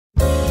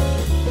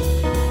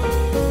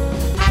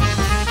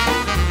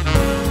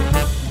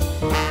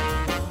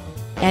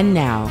And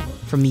now,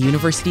 from the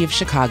University of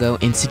Chicago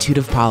Institute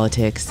of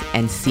Politics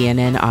and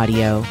CNN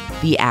Audio,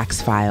 The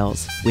Axe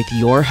Files, with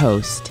your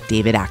host,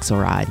 David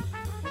Axelrod.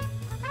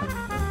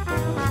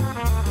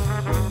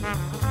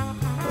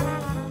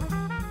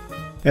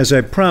 As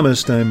I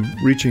promised, I'm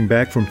reaching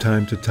back from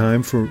time to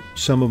time for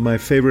some of my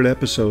favorite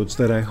episodes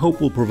that I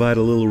hope will provide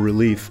a little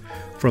relief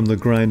from the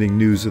grinding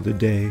news of the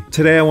day.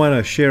 Today I want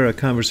to share a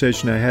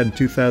conversation I had in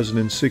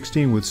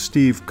 2016 with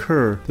Steve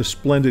Kerr, the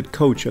splendid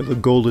coach of the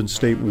Golden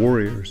State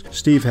Warriors.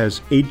 Steve has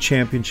 8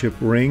 championship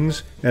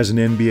rings as an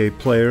NBA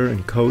player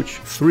and coach.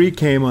 3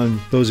 came on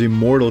those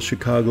immortal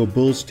Chicago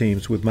Bulls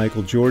teams with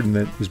Michael Jordan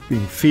that is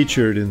being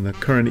featured in the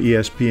current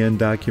ESPN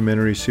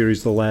documentary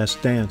series The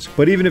Last Dance.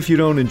 But even if you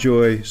don't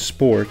enjoy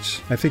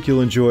sports, I think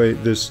you'll enjoy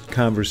this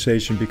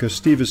conversation because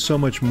Steve is so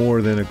much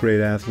more than a great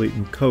athlete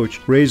and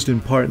coach. Raised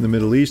in part in the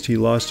Middle East, he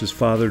lost his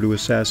father to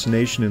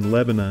assassination in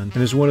Lebanon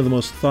and is one of the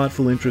most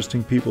thoughtful,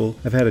 interesting people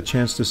I've had a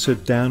chance to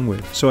sit down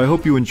with. So I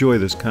hope you enjoy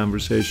this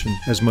conversation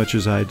as much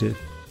as I did.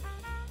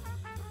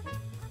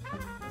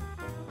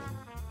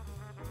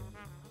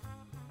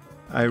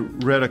 I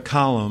read a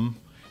column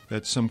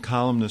that some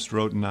columnist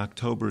wrote in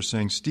October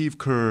saying Steve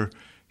Kerr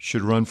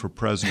should run for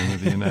president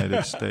of the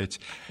United States.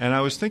 And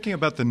I was thinking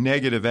about the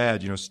negative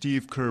ad,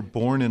 Steve Kerr,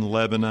 born in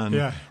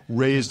Lebanon,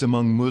 raised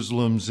among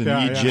Muslims in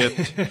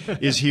Egypt.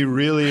 Is he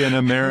really an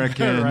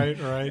American?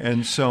 Right.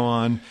 And so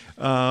on.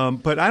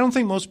 But I don't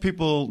think most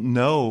people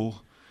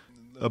know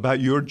about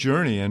your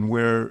journey and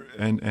where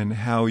and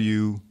how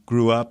you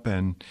grew up.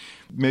 And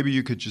maybe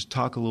you could just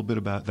talk a little bit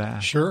about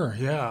that. Sure,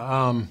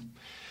 yeah.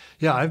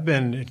 I've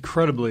been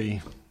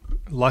incredibly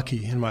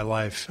lucky in my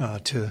life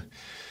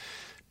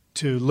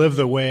to live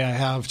the way I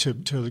have,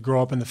 to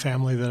grow up in the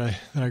family that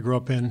I grew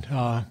up in.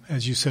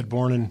 As you said,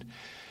 born in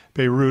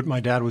Beirut.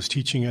 My dad was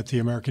teaching at the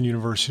American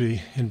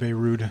University in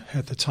Beirut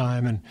at the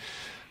time,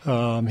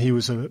 and he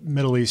was a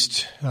Middle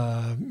East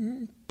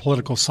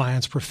political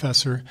science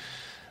professor.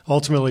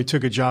 Ultimately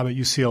took a job at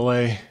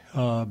UCLA,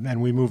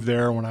 and we moved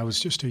there when I was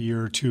just a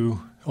year or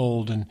two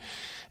old, and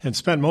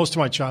spent most of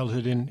my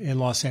childhood in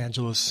Los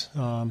Angeles.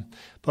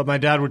 But my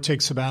dad would take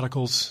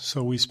sabbaticals,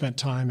 so we spent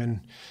time in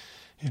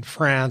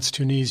France,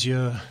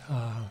 Tunisia,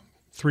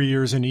 3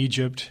 years in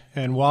Egypt.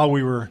 And while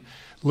we were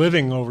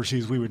living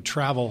overseas, we would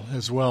travel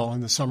as well in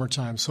the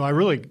summertime. So I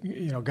really,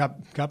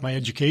 got my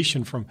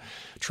education from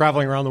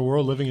traveling around the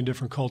world, living in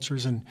different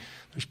cultures, and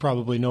there's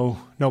probably no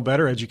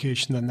better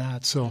education than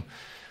that. So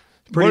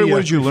what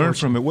did you learn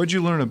from it? What did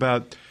you learn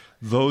about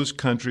those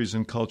countries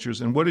and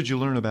cultures, and what did you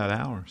learn about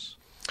ours?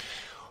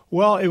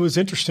 Well, it was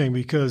interesting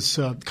because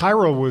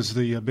Cairo was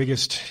the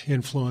biggest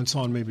influence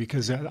on me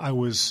because I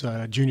was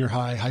junior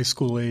high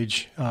school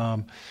age,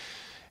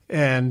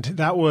 and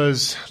that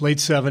was late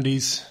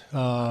 70s.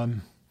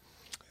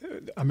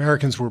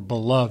 Americans were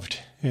beloved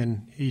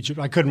in Egypt.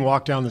 I couldn't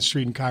walk down the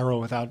street in Cairo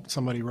without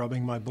somebody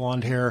rubbing my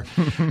blonde hair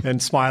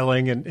and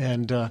smiling.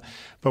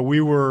 But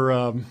we were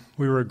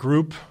a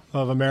group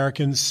of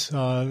Americans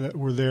that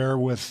were there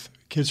with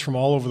kids from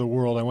all over the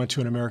world. I went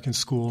to an American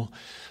school.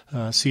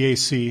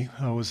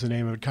 CAC was the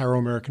name of it, Cairo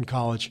American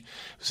College.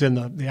 It was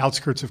in the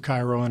outskirts of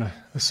Cairo in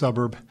a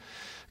suburb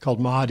called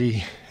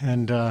Mahdi.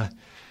 And I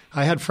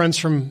had friends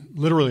from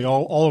literally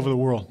all over the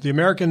world. The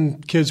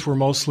American kids were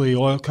mostly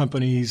oil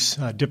companies,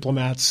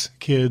 diplomats'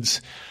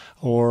 kids,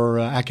 or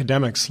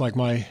academics like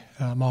my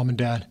mom and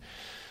dad.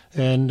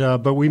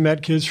 But we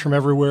met kids from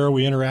everywhere.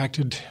 We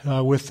interacted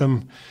with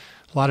them.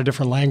 A lot of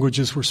different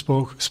languages were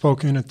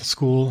spoken at the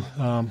school.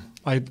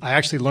 I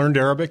actually learned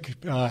Arabic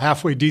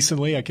halfway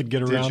decently. I could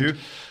get around.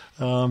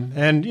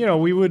 Did you?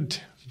 We would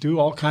do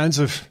all kinds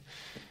of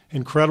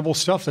incredible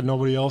stuff that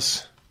nobody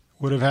else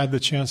would have had the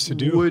chance to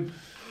do.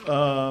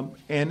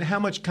 And how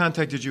much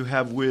contact did you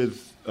have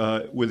with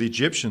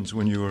Egyptians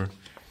when you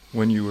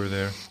were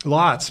there?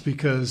 Lots,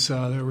 because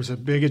there was a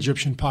big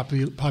Egyptian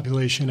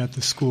population at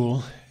the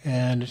school,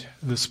 and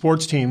the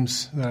sports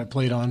teams that I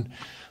played on,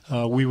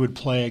 we would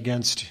play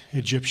against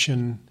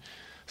Egyptian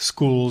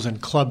schools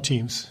and club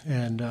teams.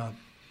 And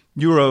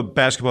you were a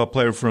basketball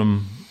player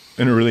from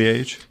an early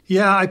age?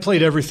 Yeah, I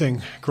played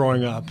everything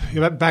growing up.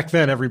 Back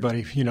then,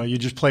 everybody, you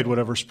just played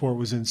whatever sport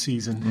was in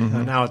season.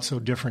 Mm-hmm. Now it's so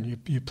different.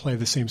 You play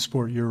the same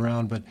sport year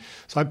round.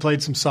 So I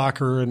played some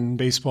soccer and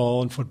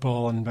baseball and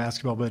football and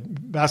basketball, but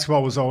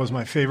basketball was always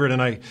my favorite.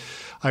 And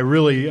I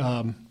really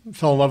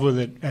fell in love with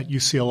it at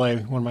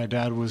UCLA when my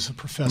dad was a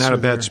professor. Not a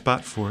bad there.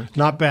 spot for it.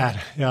 Not bad.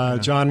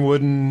 John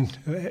Wooden,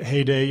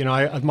 heyday.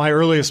 My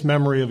earliest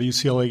memory of a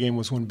UCLA game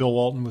was when Bill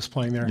Walton was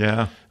playing there.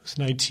 Yeah. It was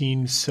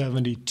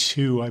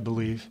 1972, I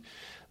believe.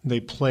 They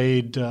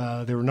played.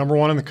 They were number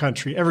one in the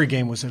country. Every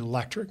game was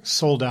electric,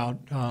 sold out.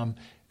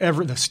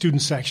 The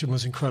student section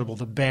was incredible.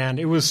 The band,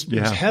 it was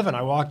heaven.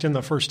 I walked in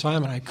the first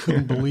time and I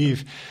couldn't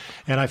believe,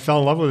 and I fell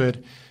in love with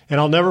it. And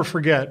I'll never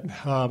forget.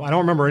 I don't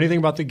remember anything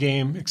about the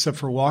game except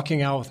for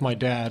walking out with my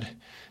dad,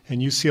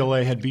 and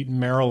UCLA had beaten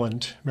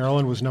Maryland.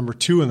 Maryland was number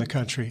 2 in the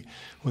country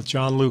with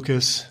John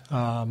Lucas.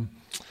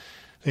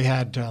 They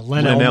had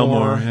Len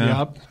Elmore. Yeah.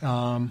 Yep.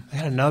 They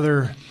had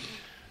another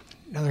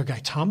another guy,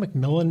 Tom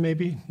McMillan,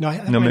 maybe? No,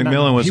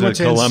 McMillan was at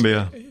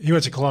Columbia. He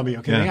went to Columbia.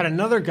 Okay, They had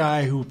another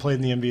guy who played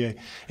in the NBA.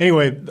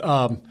 Anyway,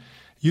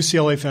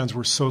 UCLA fans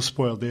were so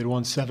spoiled. They had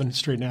won 7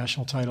 straight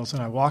national titles,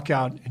 and I walk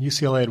out, and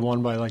UCLA had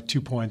won by like 2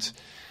 points.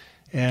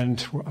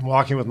 And I'm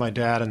walking with my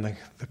dad, and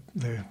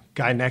the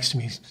guy next to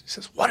me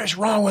says, "What is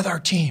wrong with our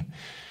team?"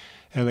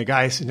 And the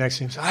guy sitting next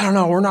to him says, "I don't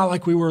know. We're not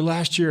like we were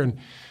last year." And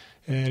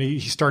he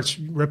starts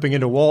ripping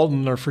into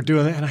Walton for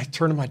doing that. And I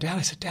turned to my dad.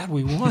 I said, "Dad,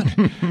 we won."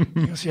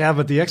 He goes, "Yeah,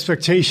 but the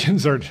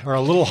expectations are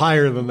a little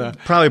higher than that."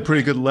 Probably a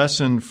pretty good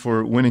lesson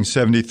for winning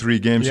 73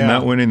 games and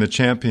not winning the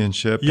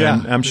championship. Yeah.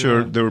 And I'm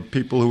sure there were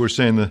people who were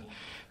saying the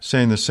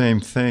same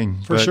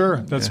thing. For sure.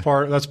 That's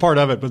part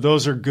of it. But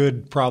those are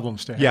good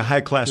problems to have. Yeah,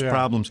 high-class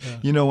problems. Yeah.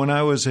 You know, when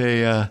I was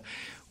a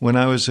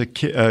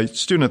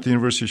student at the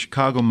University of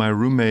Chicago, my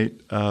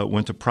roommate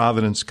went to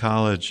Providence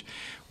College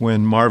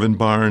when Marvin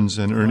Barnes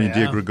and Ernie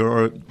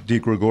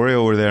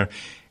DiGregorio were there.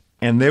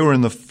 And they were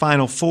in the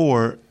Final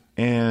Four,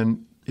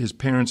 and his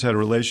parents had a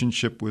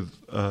relationship with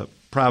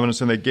Providence,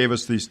 and they gave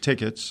us these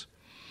tickets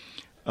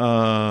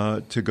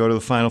to go to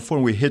the Final Four.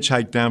 And we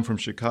hitchhiked down from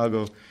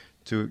Chicago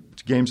to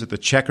games at the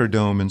Checker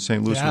Dome in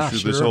St. Louis, which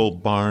was this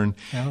old barn.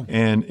 Yeah.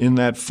 And in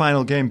that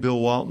final game, Bill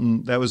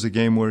Walton, that was the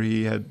game where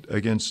he had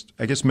against,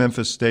 I guess,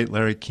 Memphis State,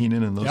 Larry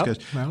Keenan and those guys,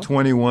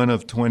 21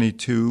 of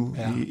 22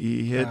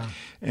 he hit. Yeah.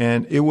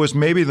 And it was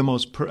maybe the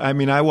most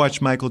I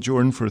watched Michael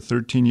Jordan for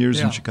 13 years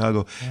in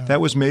Chicago. Yeah.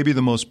 That was maybe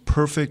the most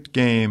perfect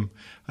game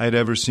I'd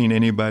ever seen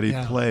anybody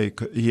play.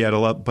 He had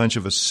a bunch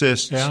of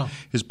assists. Yeah.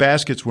 His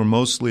baskets were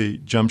mostly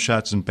jump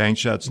shots and bank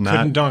shots.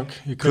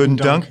 He couldn't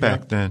dunk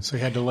back then. So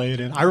he had to lay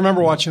it in. I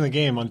remember watching the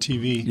game on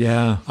TV.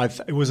 Yeah.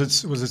 Was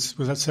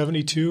that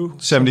 72?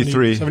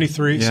 73.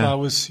 73. Yeah. So I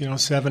was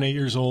 7, 8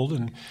 years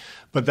old,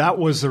 but that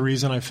was the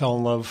reason I fell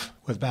in love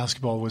with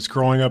basketball, was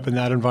growing up in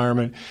that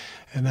environment.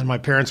 And then my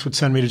parents would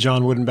send me to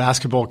John Wooden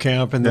basketball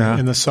camp in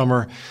the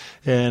summer,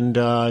 and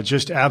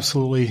just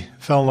absolutely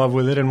fell in love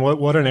with it. And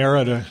what an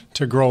era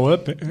to grow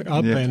up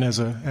in as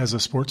a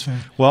sports fan.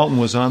 Walton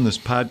was on this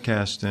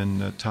podcast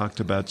and talked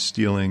about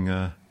stealing,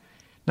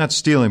 not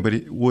stealing, but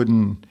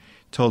Wooden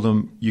told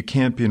him, "You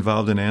can't be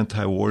involved in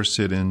anti-war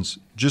sit-ins.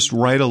 Just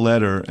write a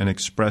letter and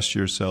express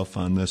yourself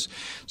on this."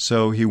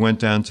 So he went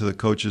down to the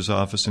coach's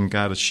office and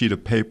got a sheet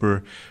of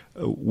paper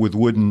with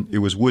Wooden. It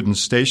was Wooden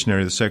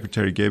stationery. The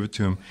secretary gave it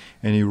to him,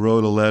 and he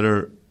wrote a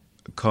letter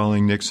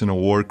calling Nixon a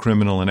war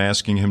criminal and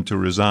asking him to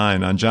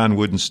resign on John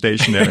Wooden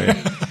stationery,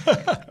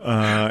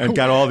 and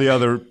got all the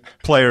other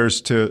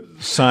players to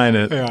sign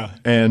it. Yeah.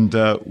 And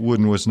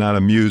Wooden was not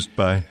amused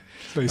by.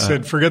 So he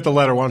said, "Forget the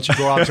letter. Why don't you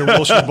go out to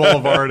Wilshire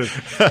Boulevard?" And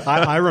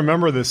I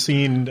remember the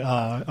scene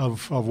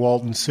of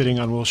Walton sitting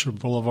on Wilshire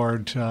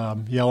Boulevard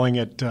yelling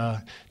at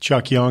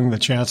Chuck Young, the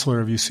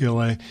chancellor of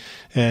UCLA.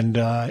 And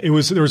there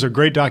was a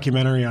great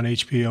documentary on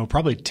HBO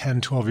probably 10,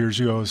 12 years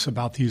ago. It was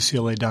about the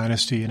UCLA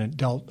dynasty, and it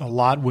dealt a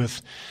lot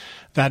with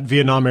that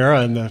Vietnam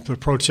era and the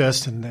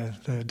protest and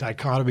the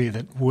dichotomy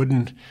that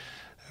Wooden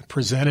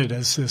presented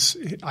as this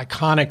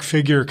iconic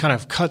figure, kind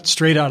of cut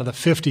straight out of the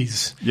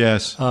 50s.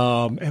 Yes.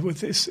 And with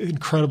this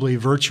incredibly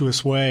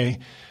virtuous way,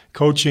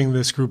 coaching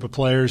this group of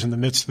players in the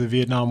midst of the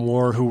Vietnam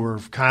War who were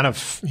kind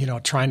of,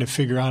 trying to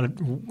figure out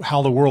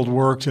how the world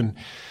worked. And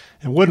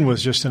Wooden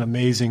was just an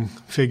amazing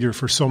figure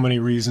for so many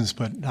reasons,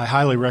 but I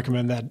highly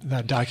recommend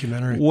that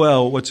documentary.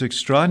 Well, what's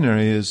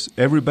extraordinary is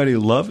everybody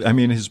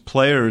his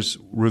players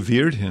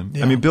revered him.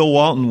 Yeah. Bill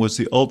Walton was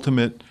the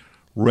ultimate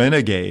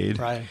renegade.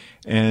 Right.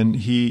 And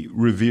he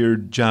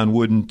revered John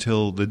Wooden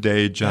till the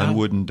day John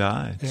Wooden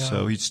died. Yeah.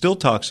 So he still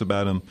talks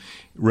about him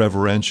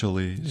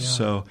reverentially. Yeah.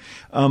 So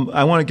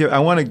I want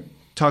to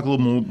talk a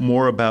little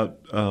more about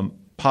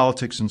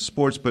politics and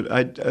sports, but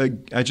I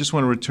just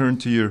want to return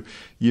to your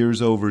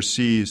years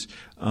overseas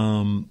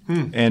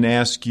and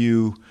ask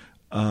you.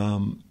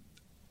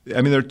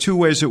 There are two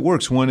ways it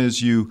works. One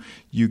is you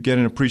get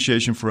an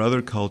appreciation for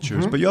other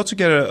cultures, but you also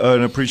get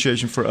an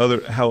appreciation for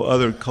how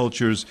other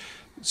cultures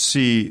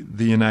see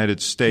the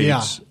United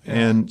States. Yeah.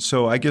 And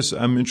so I guess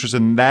I'm interested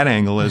in that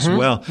angle as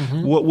well.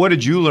 What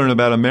did you learn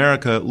about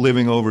America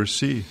living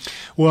overseas?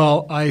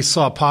 Well, I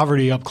saw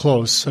poverty up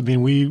close.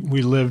 We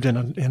lived in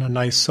a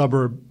nice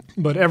suburb,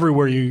 but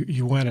everywhere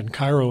you went in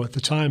Cairo at the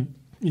time,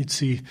 you'd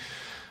see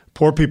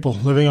poor people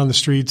living on the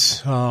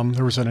streets.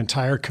 There was an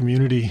entire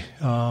community.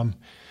 I'm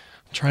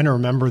trying to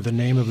remember the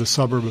name of the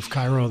suburb of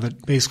Cairo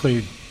that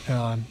basically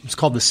it's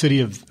called the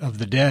City of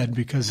the Dead,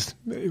 because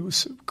it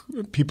was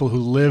people who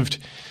lived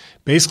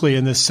basically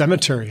in this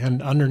cemetery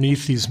and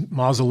underneath these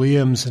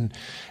mausoleums.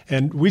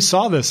 And we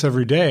saw this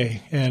every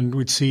day, and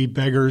we'd see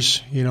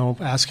beggars,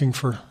 asking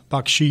for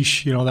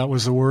bakshish. That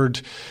was the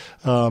word,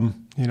 can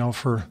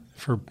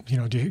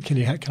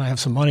I have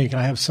some money? Can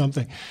I have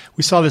something?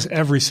 We saw this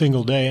every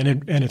single day,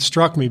 and it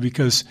struck me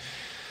because,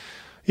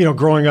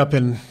 growing up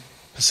in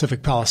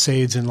Pacific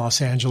Palisades in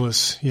Los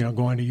Angeles,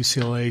 going to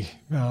UCLA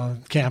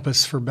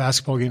campus for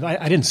basketball games,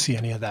 I didn't see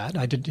any of that.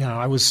 I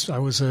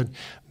was a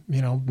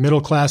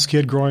middle class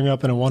kid growing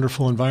up in a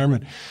wonderful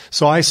environment.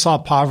 So I saw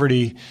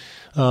poverty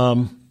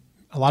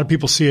a lot of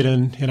people see it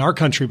in our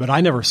country, but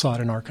I never saw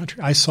it in our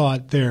country. I saw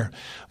it there.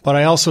 But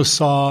I also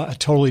saw a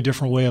totally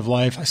different way of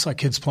life. I saw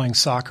kids playing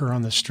soccer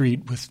on the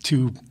street with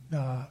two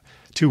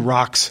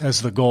rocks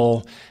as the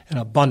goal and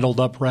a bundled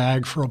up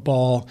rag for a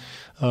ball.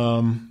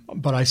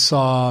 But I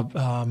saw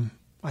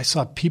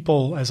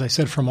people, as I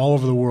said, from all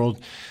over the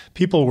world.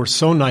 People were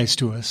so nice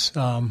to us.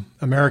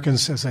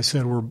 Americans, as I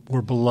said,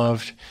 were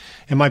beloved.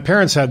 And my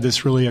parents had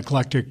this really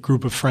eclectic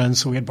group of friends,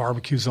 so we had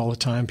barbecues all the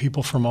time,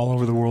 people from all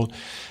over the world.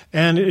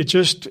 And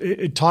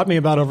it taught me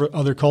about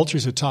other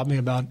cultures. It taught me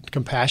about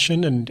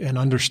compassion and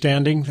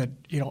understanding that,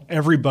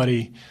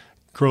 everybody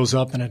grows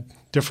up in a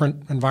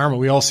different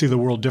environment. We all see the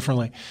world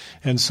differently.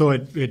 And so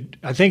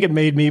I think it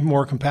made me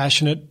more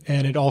compassionate,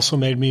 and it also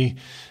made me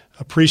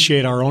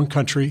appreciate our own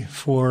country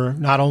for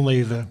not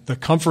only the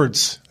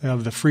comforts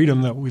of the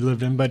freedom that we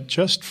lived in, but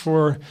just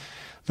for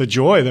the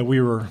joy that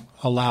we were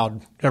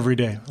allowed every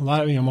day.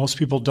 Most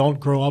people don't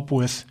grow up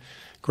with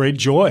great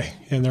joy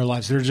in their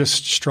lives. They're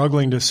just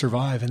struggling to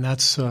survive, and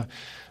that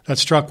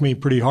struck me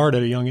pretty hard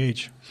at a young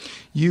age.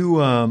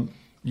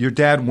 Your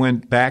dad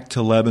went back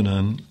to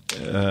Lebanon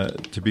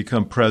to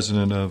become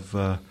president of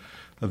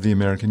the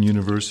American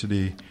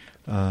University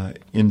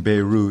in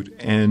Beirut,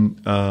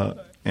 and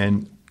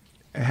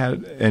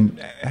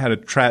had a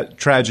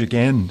tragic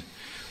end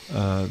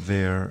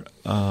there.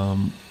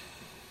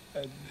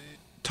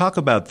 Talk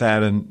about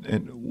that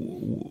and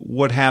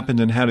what happened,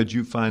 and how did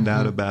you find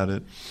out about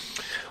it?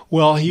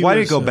 Well, why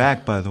did he go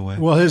back, by the way?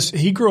 Well,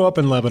 he grew up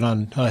in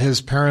Lebanon.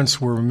 His parents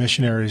were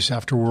missionaries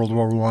after World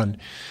War I.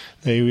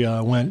 They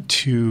went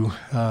to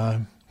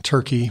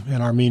Turkey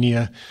and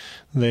Armenia.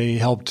 They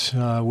helped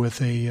with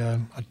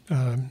an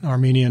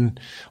Armenian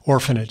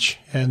orphanage,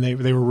 and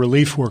they were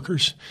relief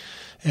workers.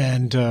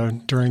 And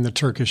during the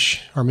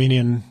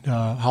Turkish-Armenian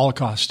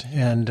Holocaust,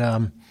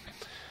 and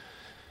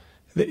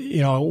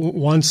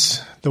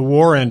once the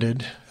war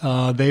ended,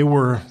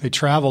 they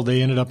traveled.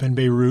 They ended up in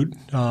Beirut.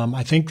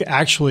 I think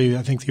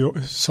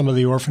some of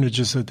the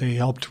orphanages that they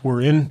helped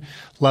were in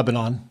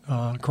Lebanon,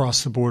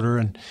 across the border,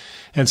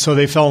 and so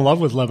they fell in love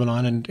with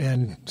Lebanon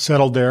and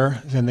settled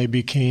there. Then they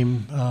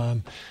became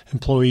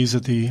employees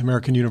at the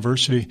American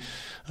University.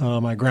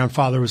 My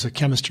grandfather was a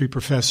chemistry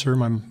professor.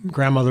 My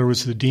grandmother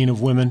was the dean of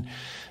women,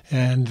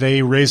 and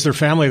they raised their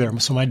family there.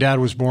 So my dad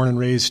was born and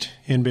raised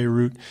in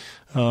Beirut.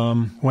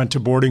 Went to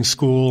boarding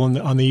school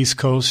on the East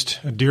Coast,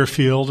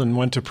 Deerfield, and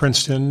went to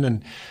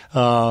Princeton,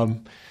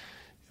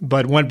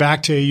 but went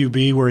back to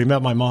AUB where he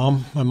met my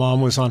mom. My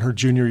mom was on her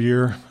junior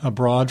year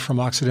abroad from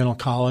Occidental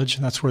College,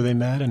 and that's where they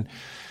met.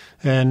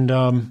 And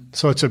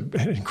so it's an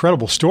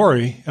incredible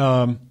story.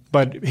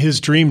 But his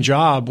dream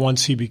job,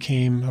 once he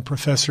became a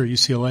professor at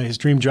UCLA, his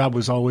dream job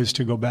was always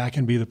to go back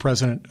and be the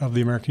president of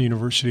the American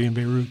University in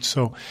Beirut.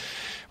 So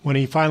when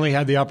he finally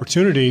had the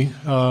opportunity,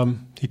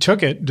 he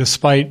took it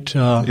despite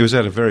it was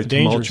at a very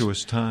dangers.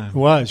 Tumultuous time. It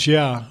was,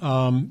 yeah.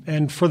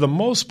 And for the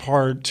most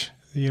part,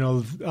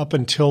 up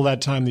until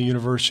that time, the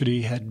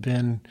university had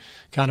been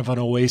kind of an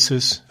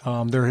oasis.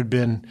 There had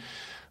been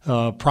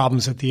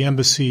problems at the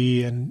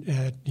embassy and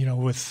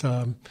with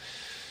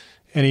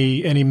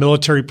any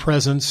military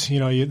presence.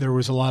 There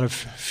was a lot of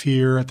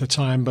fear at the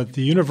time. But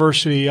the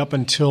university, up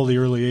until the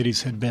early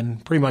 80s, had been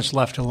pretty much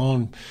left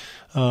alone.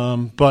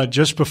 But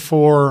just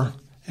before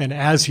and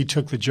as he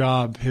took the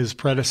job, his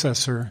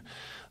predecessor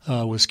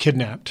was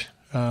kidnapped.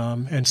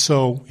 And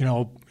so,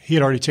 he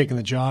had already taken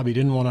the job. He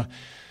didn't want to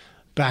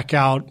back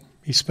out.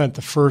 He spent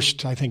the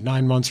first,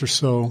 9 months or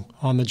so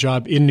on the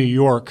job in New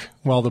York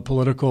while the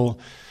political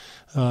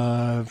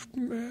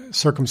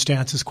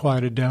circumstances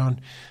quieted down.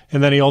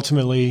 And then he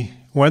ultimately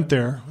went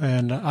there,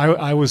 and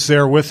I was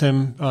there with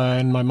him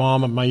and my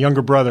mom and my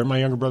younger brother. My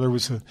younger brother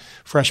was a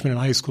freshman in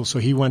high school, so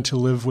he went to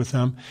live with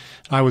them.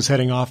 I was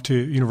heading off to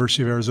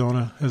University of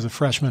Arizona as a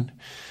freshman,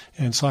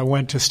 and so I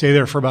went to stay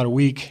there for about a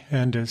week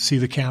and to see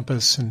the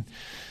campus.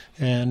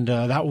 And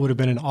that would have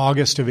been in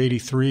August of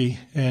 '83,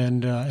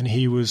 and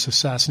he was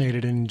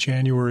assassinated in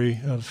January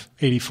of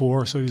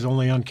 '84. So he was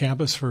only on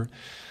campus for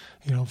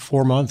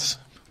 4 months.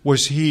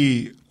 Was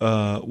he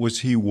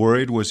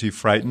worried? Was he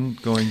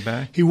frightened going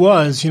back? He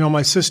was.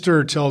 My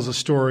sister tells a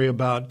story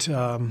about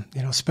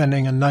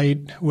spending a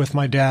night with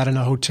my dad in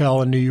a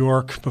hotel in New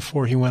York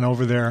before he went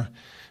over there,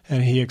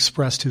 and he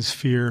expressed his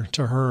fear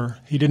to her.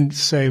 He didn't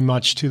say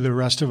much to the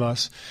rest of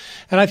us,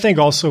 and I think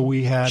also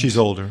we had. She's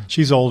older.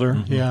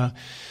 Mm-hmm. Yeah,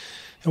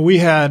 and we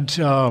had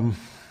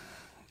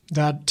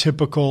that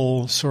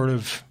typical sort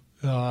of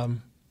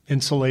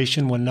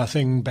insulation when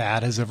nothing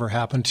bad has ever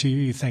happened to you.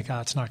 You think,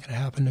 it's not going to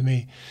happen to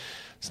me.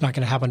 It's not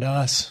going to happen to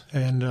us.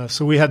 And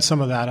so we had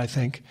some of that, I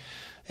think.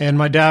 And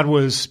my dad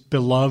was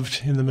beloved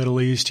in the Middle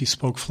East. He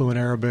spoke fluent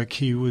Arabic.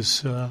 He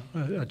was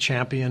a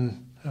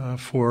champion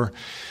for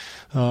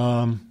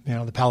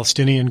the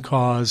Palestinian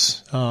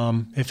cause.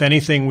 If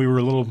anything, we were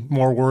a little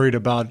more worried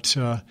about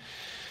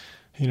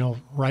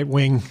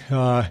right-wing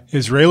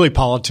Israeli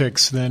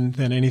politics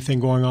than anything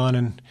going on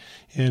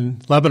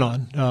in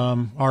Lebanon.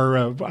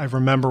 I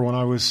remember when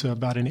I was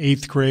about in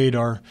 8th grade,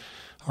 our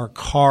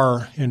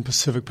car in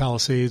Pacific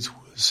Palisades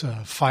was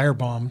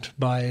firebombed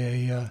by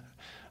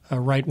a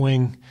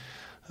right-wing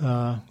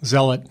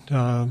zealot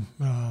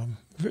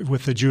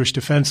with the Jewish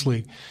Defense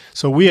League.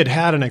 So we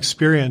had an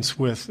experience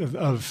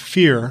of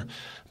fear,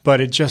 but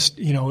it just,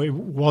 it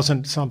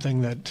wasn't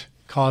something that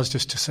caused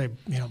us to say,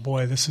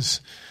 boy, this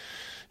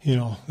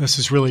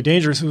is really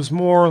dangerous. It was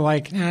more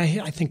like,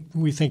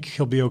 we think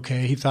he'll be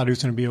okay. He thought he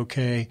was going to be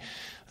okay.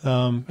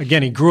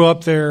 Again, he grew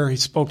up there. He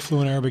spoke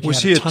fluent Arabic.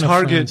 Was he a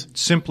target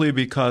simply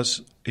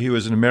because he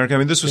was an American? I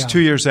mean, this was 2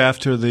 years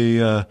after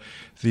the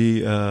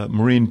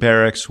Marine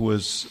barracks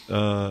was.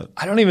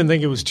 I don't even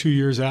think it was 2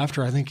 years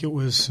after. I think it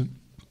was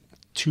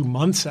 2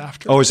 months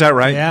after. Oh, is that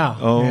right? Yeah.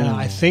 Oh. Yeah.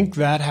 I think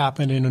that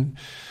happened in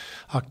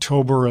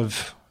October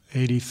of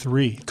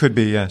 '83. Could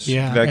be, yes.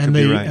 Yeah, that could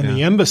be right. And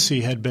the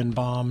embassy had been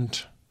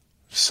bombed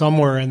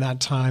somewhere in that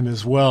time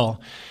as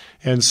well.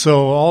 And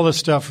so all this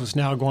stuff was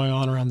now going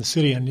on around the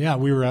city. And,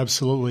 we were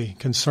absolutely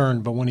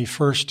concerned. But when he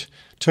first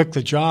took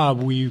the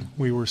job, we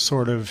were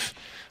sort of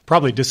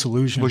probably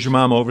disillusioned. Was your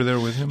mom over there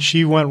with him?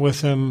 She went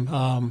with him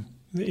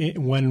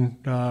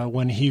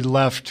when he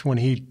left, when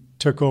he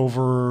took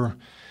over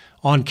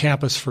on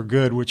campus for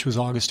good, which was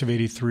August of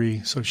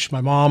 '83. So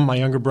my mom, my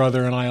younger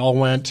brother, and I all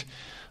went.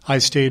 I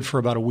stayed for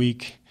about a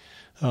week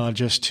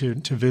just to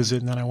visit,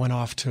 and then I went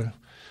off to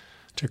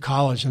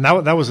college. And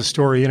that was a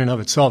story in and of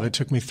itself. It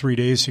took me 3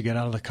 days to get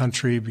out of the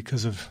country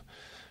because of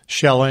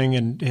shelling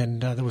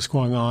and that was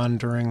going on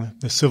during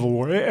the Civil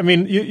War. I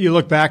mean, you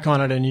look back on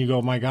it and you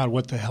go, my God,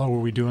 what the hell were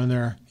we doing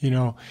there?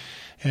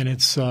 And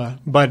it's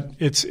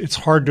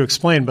hard to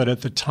explain. But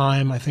at the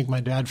time, I think my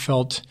dad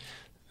felt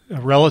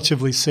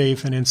relatively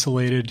safe and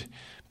insulated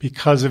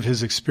because of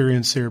his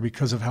experience there,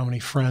 because of how many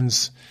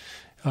friends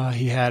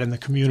he had in the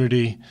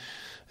community.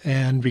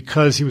 And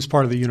because he was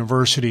part of the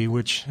university,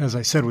 which, as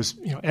I said, was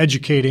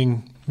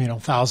educating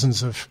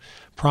thousands of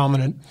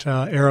prominent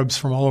Arabs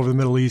from all over the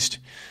Middle East,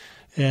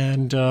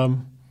 and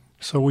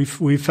so we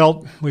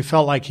felt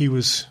like he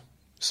was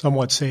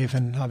somewhat safe,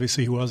 and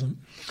obviously he wasn't.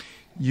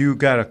 You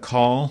got a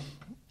call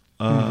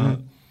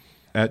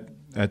at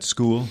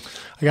school.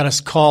 I got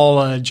a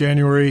call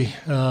January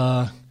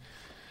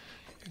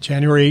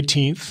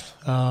 18th.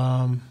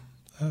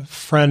 A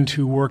friend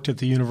who worked at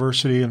the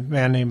university, a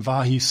man named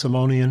Vahi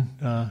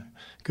Simonian,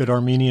 good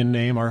Armenian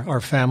name. Our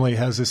family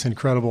has this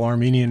incredible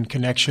Armenian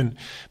connection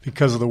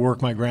because of the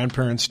work my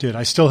grandparents did.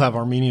 I still have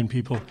Armenian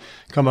people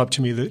come up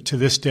to me to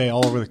this day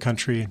all over the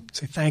country and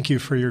say, thank you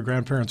for your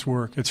grandparents'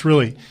 work. It's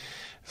really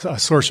a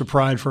source of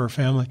pride for our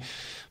family.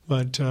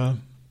 But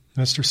Mr.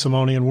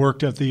 Simonian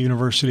worked at the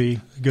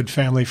university, a good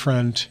family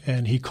friend,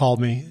 and he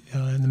called me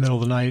in the middle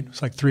of the night. It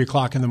was like 3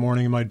 o'clock in the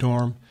morning in my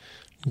dorm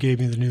and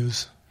gave me the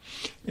news.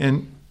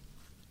 And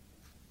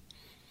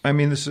I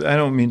mean, I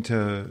don't mean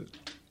to.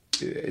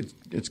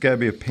 It's got to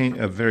be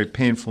a very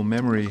painful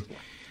memory.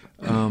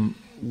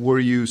 Were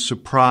you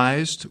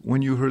surprised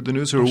when you heard the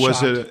news, or was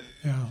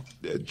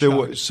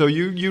shocked. So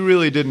you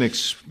really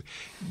didn't.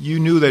 You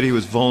knew that he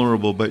was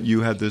vulnerable, but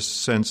you had this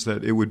sense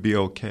that it would be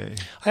okay.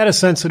 I had a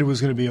sense that it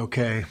was going to be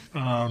okay.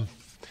 But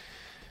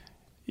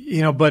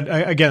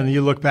again,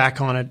 you look back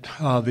on it.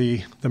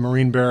 The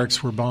Marine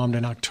barracks were bombed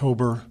in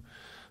October.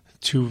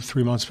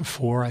 2-3 months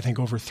before, I think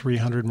over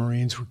 300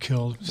 Marines were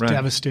killed. It was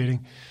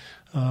devastating.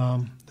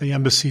 The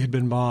embassy had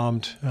been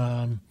bombed.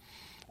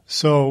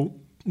 So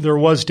there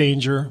was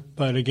danger,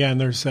 but again,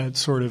 there's that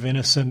sort of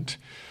innocent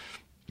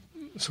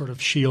sort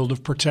of shield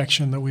of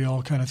protection that we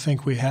all kind of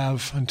think we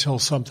have until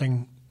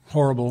something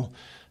horrible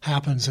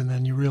happens, and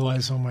then you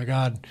realize, oh my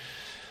God,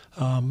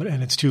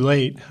 and it's too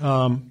late.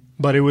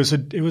 But it was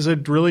a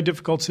really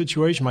difficult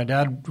situation. My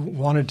dad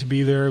wanted to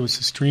be there. It was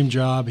his dream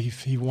job.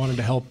 He wanted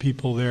to help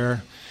people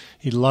there.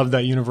 He loved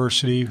that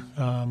university,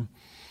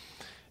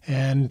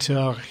 and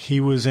he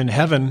was in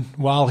heaven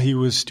while he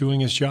was doing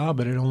his job,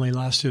 but it only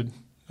lasted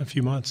a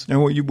few months.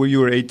 And you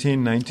were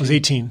 18, 19? I was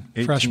 18,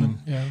 freshman.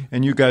 Yeah.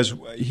 And you guys,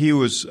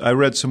 I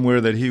read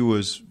somewhere that he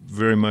was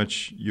very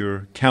much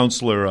your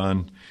counselor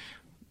on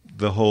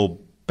the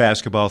whole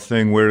basketball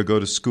thing, where to go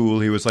to school.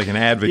 He was like an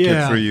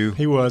advocate for you.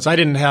 He was. I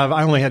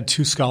only had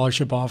 2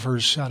 scholarship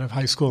offers out of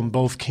high school, and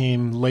both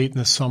came late in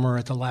the summer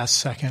at the last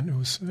second. It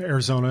was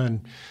Arizona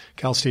and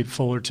Cal State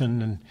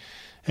Fullerton,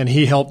 and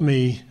he helped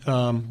me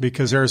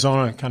because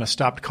Arizona kind of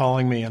stopped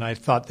calling me, and I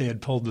thought they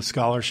had pulled the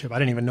scholarship. I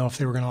didn't even know if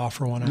they were going to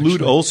offer one. Actually.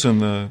 Lute Olson,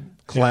 the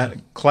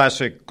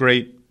classic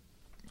great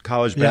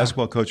college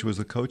basketball coach, was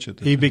the coach at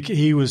the time.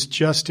 He was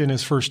just in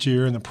his first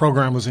year, and the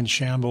program was in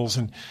shambles,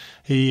 and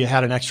he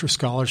had an extra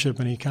scholarship,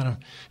 and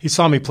he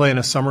saw me play in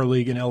a summer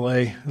league in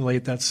L.A.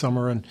 late that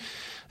summer, and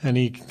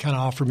he kind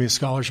of offered me a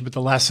scholarship at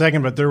the last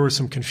second, but there was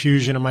some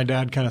confusion, and my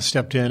dad kind of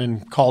stepped in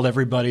and called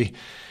everybody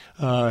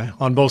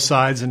on both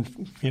sides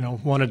and,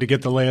 wanted to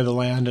get the lay of the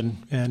land,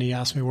 and he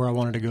asked me where I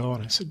wanted to go,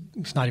 and I said,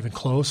 it's not even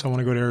close. I want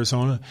to go to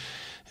Arizona.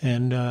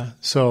 And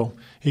so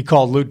he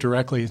called Lute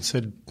directly and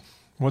said,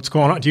 what's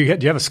going on? Do you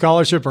have a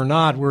scholarship or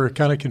not? We're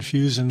kind of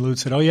confused, and Lute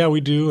said, oh, yeah,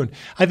 we do. And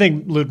I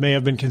think Lute may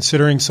have been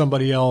considering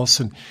somebody else,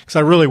 and because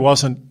I really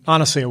wasn't –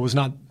 honestly, I was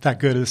not that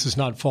good. This is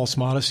not false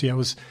modesty. I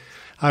was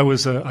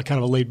a kind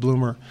of a late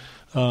bloomer.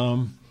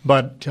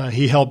 But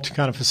he helped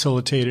kind of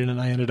facilitate it, and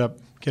I ended up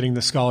getting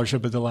the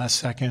scholarship at the last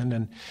second.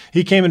 And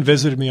he came and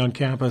visited me on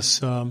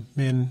campus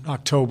in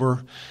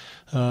October.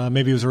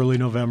 Maybe it was early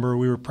November.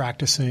 We were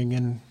practicing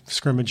and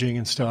scrimmaging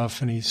and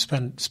stuff, and he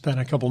spent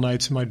a couple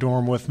nights in my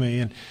dorm with me.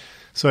 And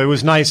so it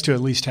was nice to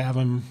at least have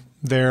him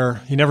there.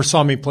 He never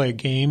saw me play a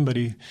game, but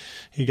he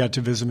got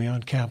to visit me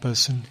on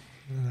campus. And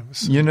that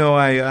was,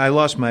 I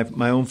lost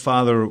my own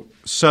father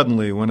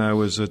suddenly when I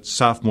was a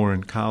sophomore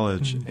in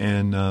college,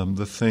 and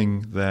the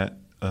thing that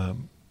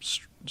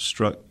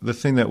the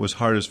thing that was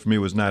hardest for me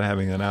was not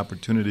having an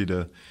opportunity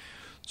to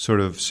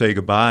sort of say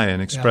goodbye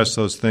and express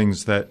those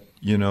things that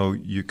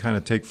you kind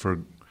of take for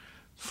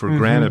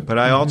granted. But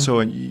I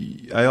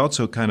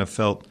also kind of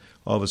felt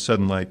all of a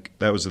sudden like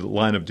that was a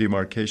line of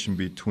demarcation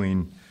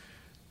between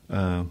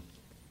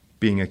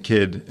being a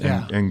kid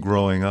and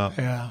growing up.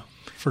 Yeah,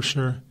 for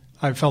sure.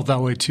 I felt that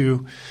way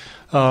too.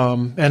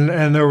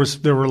 And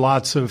there were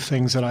lots of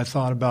things that I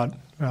thought about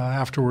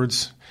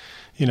afterwards.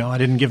 I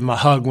didn't give him a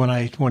hug when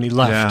he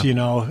left.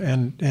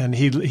 And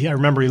he I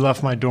remember he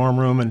left my dorm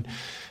room, and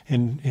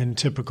in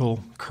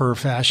typical Kerr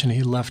fashion,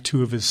 he left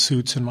 2 of his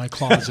suits in my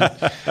closet.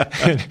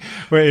 And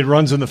it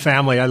runs in the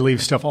family. I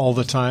leave stuff all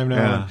the time now.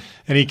 Yeah.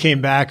 And he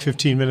came back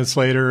 15 minutes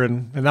later,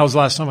 and that was the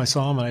last time I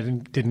saw him, and I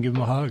didn't give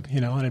him a hug.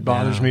 And it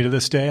bothers me to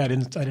this day. I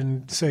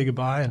didn't say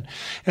goodbye,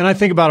 and I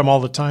think about him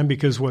all the time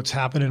because what's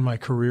happened in my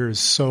career is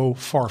so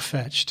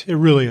far-fetched. It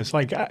really is.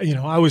 Like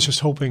I was just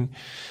hoping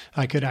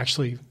I could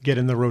actually get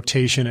in the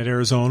rotation at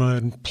Arizona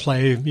and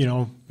play,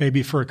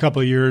 maybe for a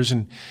couple of years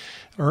and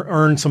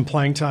earn some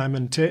playing time,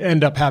 and to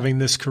end up having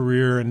this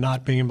career and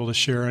not being able to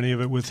share any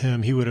of it with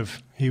him. He would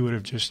have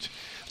just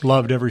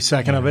loved every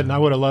second of it, and I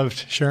would have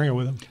loved sharing it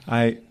with him.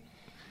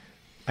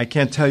 I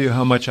can't tell you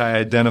how much I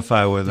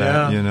identify with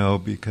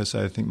that, because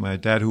I think my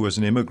dad, who was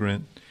an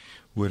immigrant,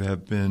 would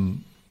have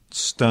been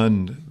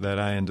stunned that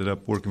I ended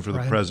up working for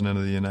the President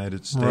of the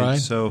United States. Right.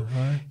 So,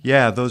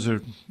 those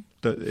are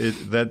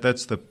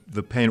that's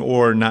the pain,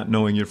 or not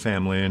knowing your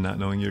family and not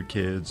knowing your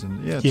kids,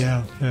 and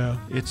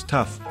it's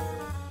tough.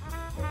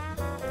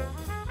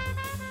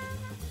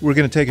 We're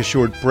going to take a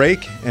short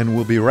break, and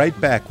we'll be right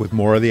back with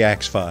more of the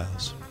Axe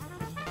Files.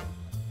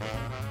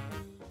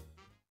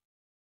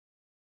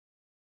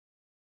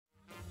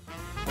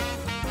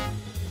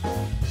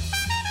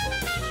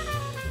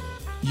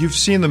 You've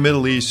seen the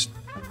Middle East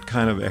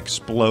kind of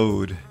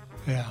explode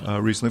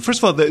recently.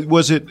 First of all,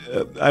 was it?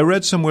 I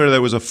read somewhere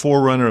there was a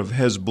forerunner of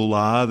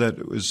Hezbollah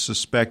that was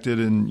suspected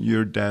in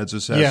your dad's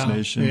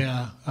assassination.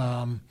 Yeah.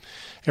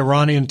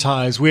 Iranian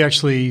ties. We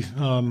actually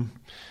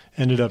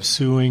ended up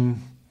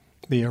suing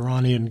the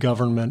Iranian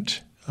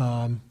government.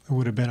 It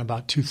would have been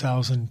about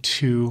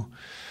 2002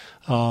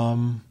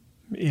 in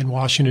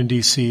Washington,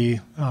 D.C.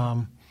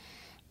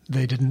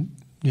 They didn't,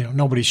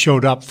 nobody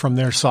showed up from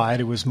their side.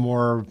 It was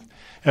more,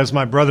 as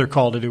my brother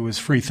called it, it was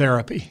free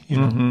therapy.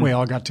 We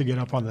all got to get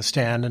up on the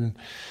stand and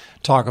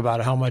talk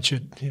about how much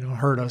it,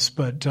 hurt us.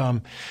 But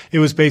it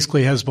was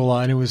basically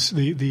Hezbollah, and it was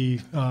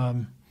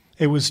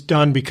it was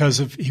done because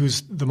he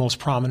was the most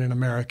prominent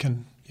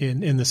American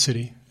in the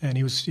city, and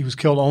he was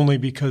killed only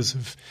because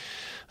of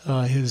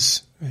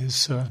his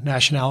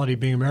nationality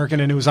being American.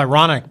 And it was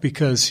ironic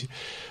because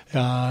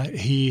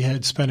he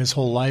had spent his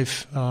whole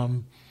life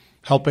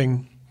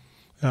helping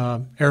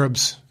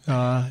Arabs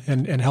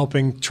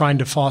and trying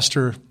to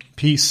foster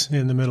peace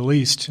in the Middle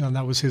East, and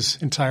that was his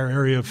entire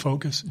area of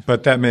focus.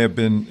 But that may have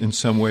been in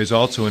some ways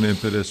also an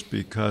impetus,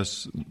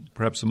 because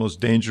perhaps the most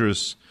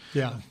dangerous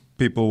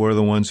people were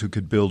the ones who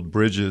could build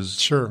bridges.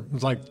 Sure, it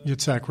was like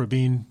Yitzhak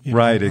Rabin.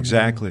 Right,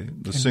 exactly.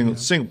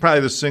 Probably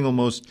the single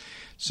most,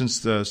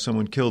 since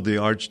someone killed the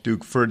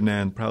Archduke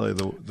Ferdinand, probably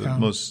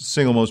the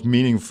single most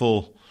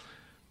meaningful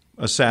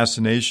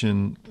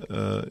assassination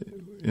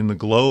on the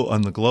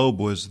globe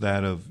was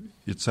that of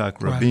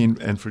Yitzhak Rabin,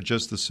 and for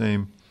just the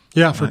same.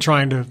 Yeah, for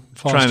trying to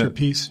foster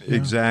peace. Yeah.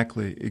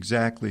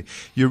 Exactly.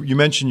 You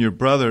mentioned your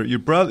brother. Your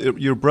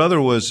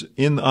brother was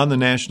on the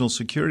National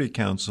Security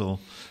Council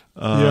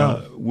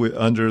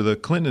under the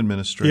Clinton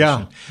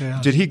administration. Yeah.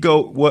 Did he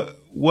go?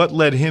 What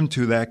led him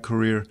to that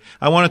career?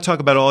 I want to talk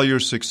about all your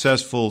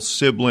successful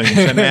siblings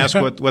and ask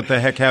what the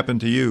heck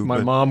happened to you. My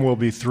mom will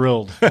be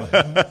thrilled.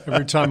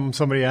 Every time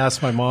somebody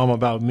asks my mom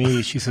about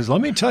me, she says, "Let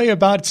me tell you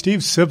about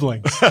Steve's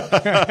siblings."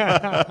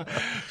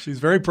 She's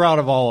very proud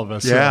of all of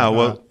us.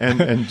 Yeah,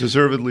 and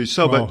deservedly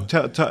so. Well,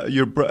 but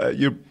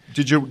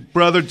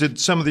did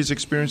some of these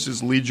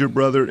experiences lead your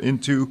brother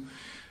into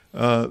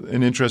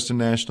an interest in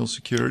national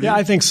security? Yeah,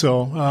 I think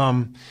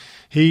so.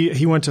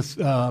 He went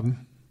to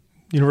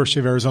University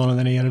of Arizona, and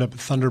then he ended up at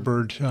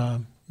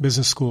Thunderbird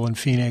Business School in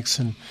Phoenix.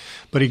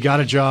 But he got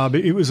a job.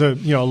 It was a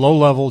low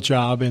level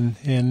job in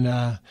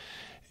the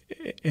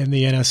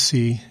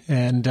NSC,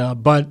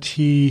 but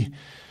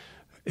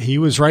he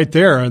was right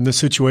there in the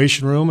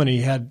Situation Room, and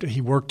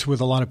he worked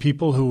with a lot of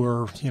people who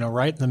were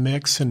right in the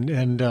mix,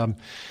 and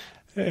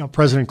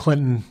President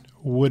Clinton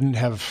wouldn't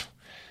have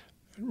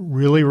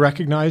really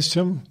recognized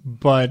him,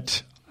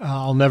 but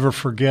I'll never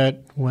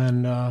forget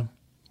when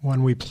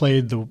we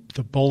played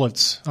the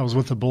Bullets. I was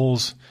with the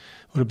Bulls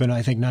would have been,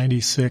 I think,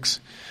 96.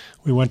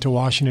 We went to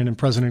Washington, and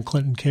President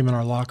Clinton came in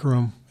our locker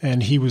room,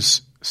 and he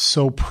was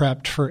so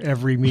prepped for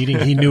every meeting.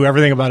 He knew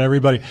everything about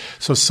everybody.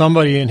 So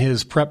somebody in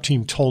his prep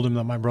team told him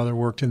that my brother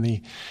worked in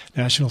the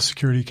National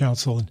Security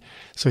Council. And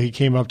so he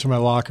came up to my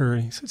locker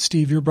and he said,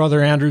 "Steve, your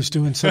brother Andrew's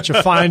doing such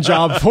a fine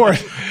job for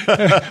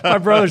it." My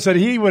brother said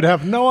he would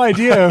have no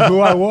idea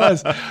who I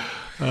was.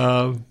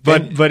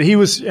 But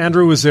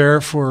Andrew was there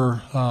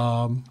for,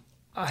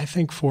 I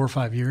think 4 or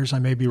 5 years. I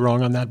may be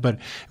wrong on that, but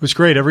it was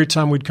great. Every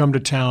time we'd come to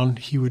town,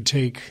 he would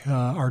take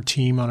our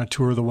team on a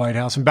tour of the White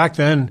House. And back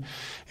then,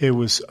 it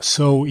was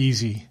so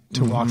easy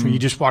to walk through. You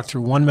just walk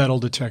through one metal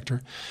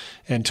detector.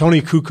 And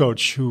Tony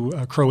Kukoc, who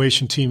a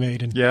Croatian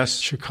teammate in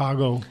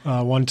Chicago,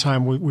 one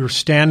time we were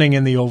standing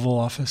in the Oval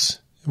Office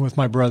with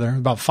my brother,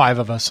 about 5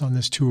 of us on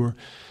this tour.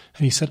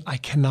 And he said, "I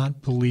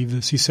cannot believe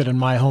this." He said, "In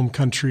my home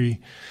country,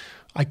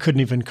 I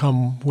couldn't even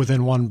come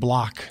within 1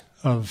 block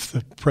of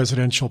the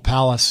presidential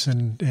palace,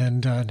 and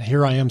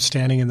here I am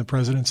standing in the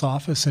president's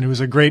office." And it was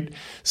a great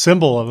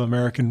symbol of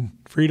American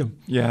freedom.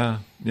 Yeah.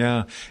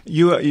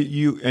 You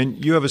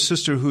have a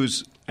sister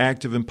who's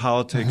active in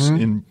politics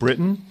in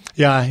Britain?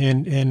 Yeah,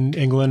 in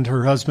England.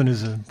 Her husband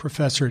is a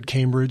professor at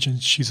Cambridge, and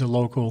she's a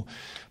local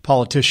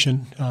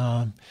politician,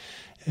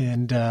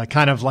 and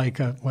kind of like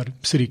what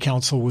city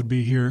council would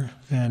be here.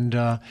 And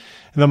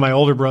then my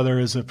older brother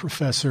is a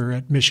professor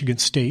at Michigan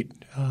State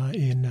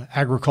in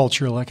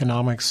agricultural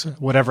economics,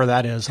 whatever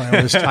that is.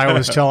 I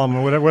always tell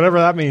him whatever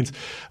that means.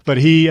 But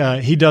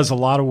he does a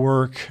lot of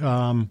work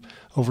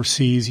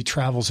overseas. He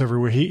travels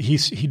everywhere.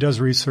 He does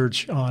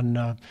research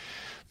on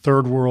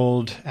third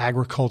world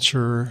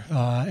agriculture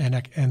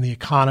and the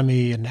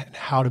economy, and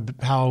how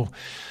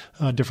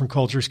different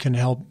cultures can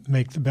help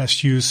make the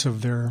best use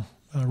of their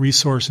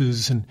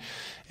resources. And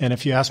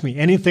if you ask me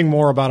anything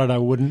more about it, I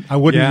wouldn't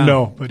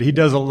know. But he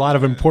does a lot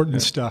of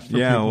important stuff.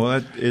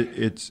 Well,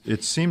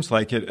 it seems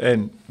like it,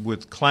 and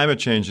with climate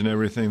change and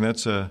everything,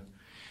 that's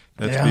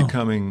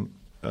becoming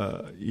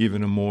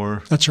even a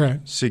more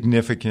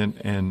significant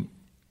and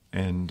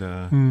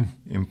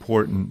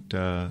important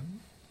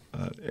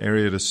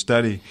area to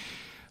study.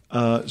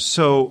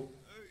 So,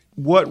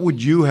 what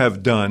would you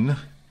have done?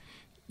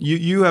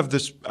 You have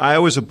this.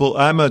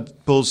 I'm a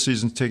Bulls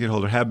season ticket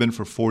holder. Have been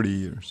for 40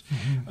 years.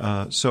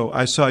 So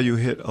I saw you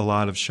hit a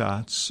lot of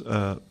shots,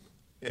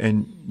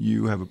 and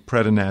you have a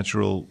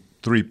preternatural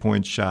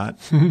 3-point shot.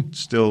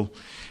 Still,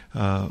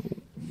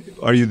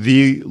 are you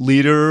the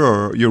leader,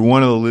 or you're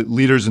one of the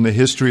leaders in the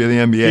history of the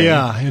NBA?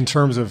 Yeah, in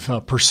terms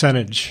of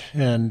percentage,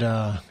 and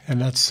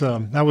that's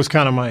that was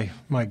kind of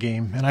my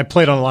game. And I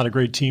played on a lot of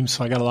great teams,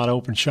 so I got a lot of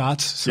open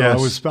shots. So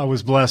I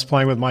was blessed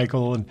playing with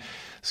Michael and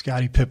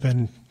Scottie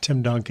Pippen,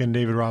 Tim Duncan,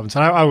 David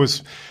Robinson. I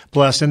was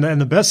blessed. And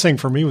the best thing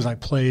for me was I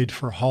played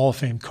for Hall of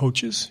Fame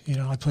coaches.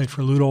 I played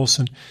for Lute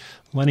Olson,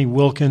 Lenny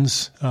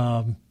Wilkins,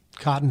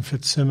 Cotton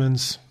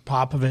Fitzsimmons,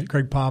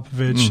 Greg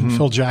Popovich, and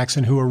Phil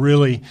Jackson, who are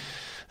really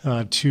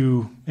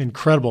 2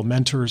 incredible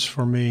mentors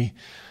for me,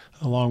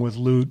 along with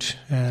Lute.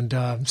 And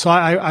so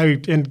I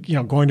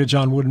going to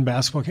John Wooden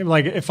basketball camp,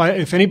 like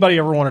if anybody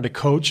ever wanted to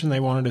coach and they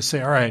wanted to say,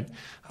 all right,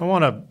 I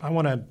want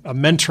a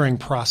mentoring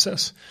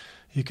process,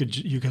 you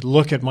could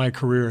look at my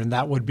career, and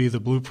that would be the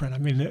blueprint. I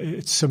mean,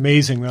 it's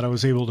amazing that I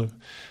was able to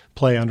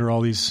play under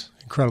all these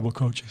incredible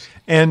coaches.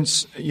 And,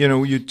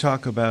 you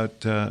talk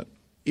about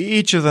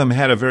each of them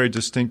had a very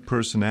distinct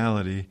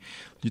personality.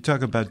 You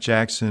talk about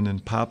Jackson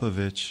and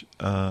Popovich,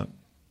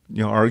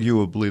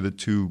 arguably the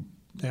 2,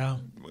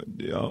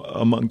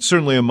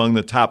 certainly among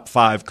the top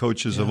 5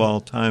 coaches of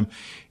all time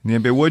in the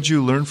NBA. What did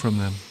you learn from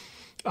them?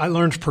 I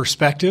learned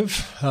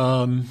perspective.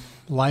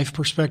 Life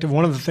perspective.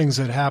 One of the things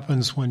that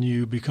happens when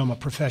you become a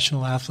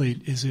professional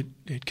athlete is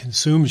it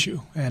consumes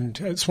you. And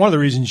it's one of the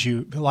reasons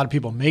a lot of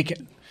people make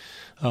it.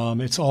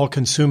 It's all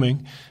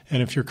consuming.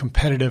 And if you're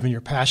competitive and you're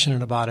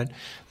passionate about it,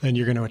 then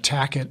you're going to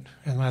attack it.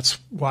 And that's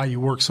why you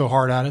work so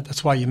hard at it.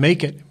 That's why you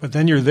make it. But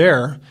then you're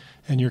there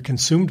and you're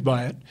consumed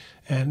by it.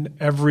 And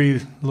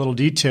every little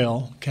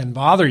detail can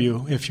bother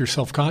you if you're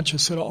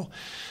self-conscious at all.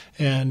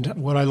 And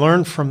what I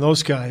learned from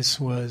those guys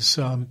was,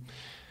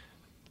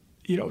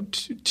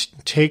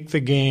 take the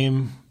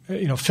game.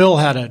 Phil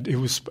had it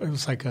was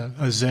like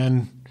a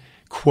Zen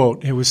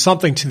quote. It was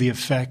something to the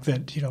effect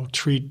that,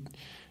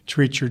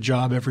 treat your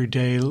job every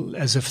day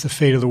as if the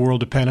fate of the world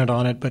depended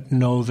on it, but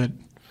know that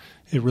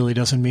it really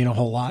doesn't mean a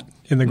whole lot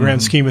in the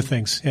grand scheme of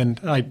things. And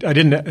I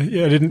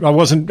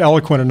wasn't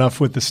eloquent enough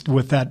with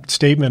that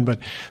statement, but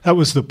that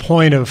was the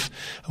point of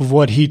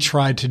what he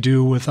tried to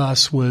do with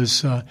us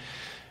was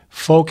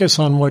focus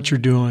on what you're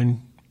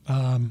doing,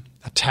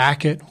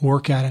 attack it,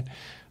 work at it.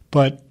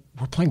 But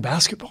we're playing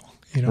basketball,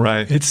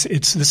 Right. This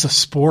is a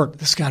sport.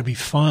 This has got to be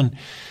fun.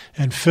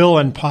 And Phil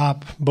and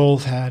Pop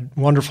both had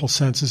wonderful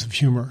senses of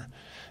humor.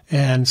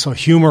 And so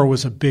humor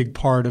was a big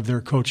part of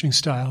their coaching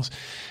styles.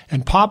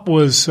 And Pop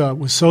was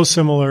so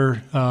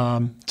similar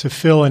to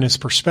Phil in his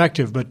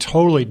perspective, but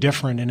totally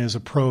different in his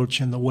approach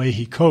and the way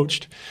he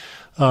coached.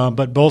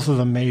 But both of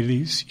them made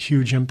these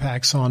huge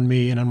impacts on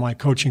me and on my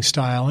coaching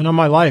style and on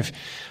my life.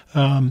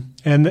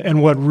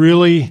 And what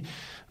really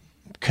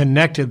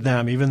connected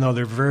them, even though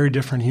they're very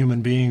different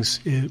human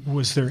beings, it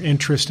was their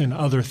interest in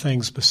other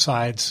things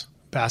besides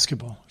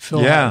basketball.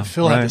 Phil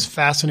had this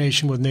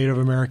fascination with Native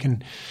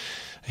American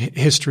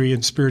history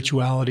and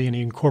spirituality, and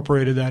he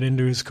incorporated that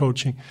into his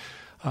coaching.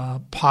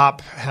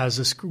 Pop has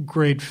this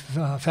great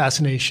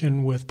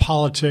fascination with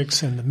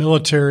politics and the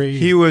military.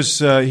 He was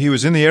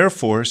in the Air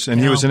Force, and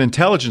he was an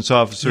intelligence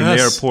officer in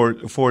the Air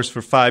Force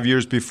for 5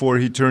 years before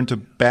he turned to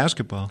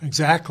basketball.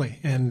 Exactly.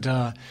 And,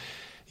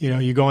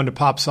 you go into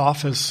Pop's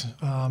office,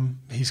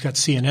 he's got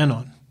CNN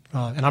on.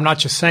 And I'm not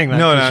just saying that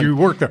because you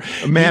work there.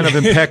 A man of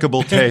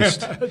impeccable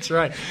taste. That's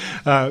right.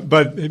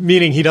 But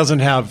meaning he doesn't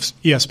have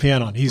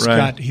ESPN on.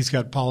 He's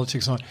got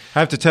politics on. I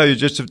have to tell you,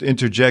 just to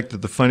interject,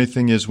 that the funny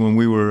thing is when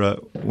we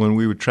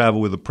would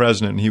travel with the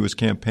president and he was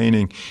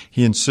campaigning,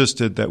 he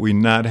insisted that we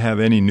not have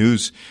any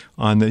news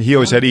on that. He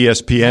always had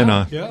ESPN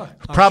on. Yeah,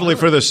 probably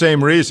for the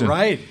same reason.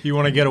 Right. You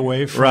want to get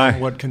away from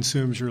what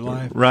consumes your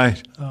life.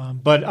 Right.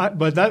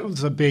 But that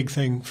was a big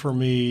thing for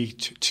me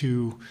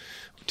to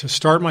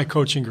start my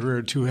coaching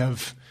career, to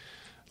have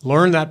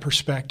learned that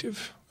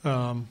perspective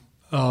of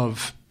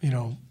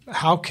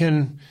how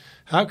can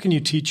you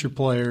teach your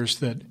players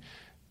that,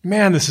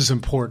 man, this is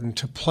important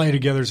to play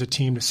together as a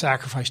team, to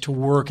sacrifice, to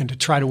work, and to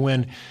try to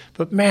win.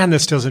 But man,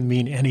 this doesn't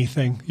mean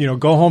anything.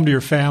 Go home to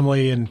your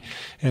family and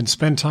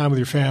spend time with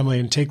your family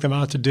and take them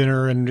out to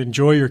dinner and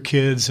enjoy your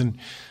kids. And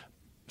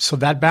so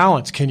that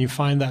balance, can you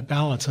find that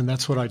balance? And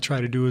that's what I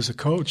try to do as a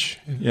coach.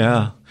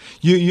 Yeah.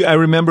 I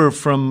remember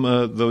from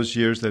those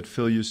years that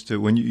Phil used to,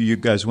 when you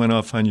guys went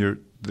off on your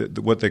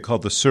what they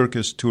called the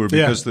circus tour,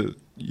 because the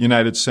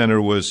United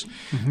Center was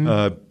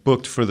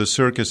booked for the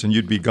circus and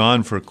you'd be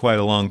gone for quite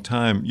a long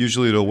time,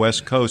 usually to the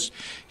West Coast.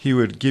 He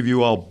would give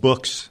you all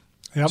books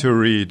to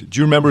read. Do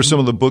you remember some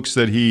of the books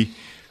that he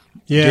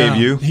gave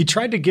you? He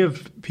tried to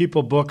give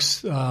people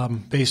books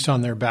based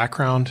on their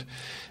background.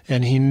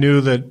 And he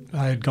knew that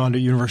I had gone to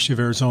University of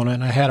Arizona,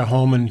 and I had a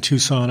home in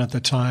Tucson at the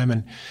time,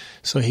 and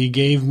so he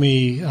gave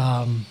me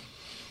some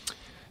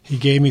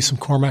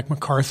Cormac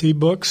McCarthy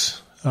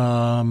books,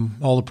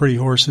 All the Pretty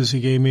Horses. He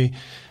gave me,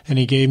 and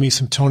he gave me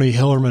some Tony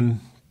Hillerman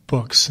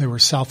books. They were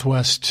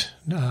Southwest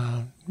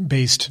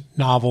based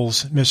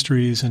novels,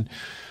 mysteries,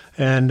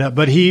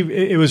 but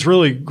it was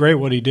really great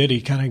what he did.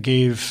 He kind of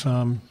gave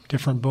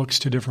different books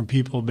to different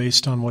people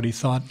based on what he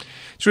thought.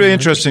 It's really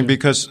interesting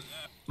because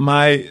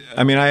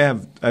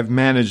I've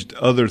managed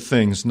other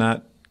things,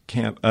 not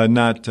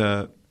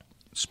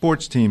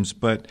sports teams,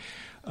 but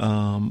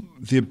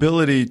the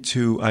ability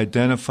to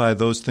identify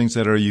those things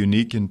that are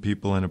unique in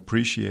people and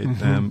appreciate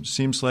them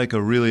seems like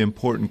a really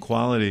important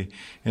quality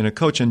in a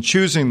coach. And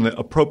choosing the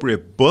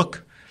appropriate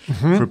book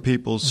for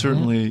people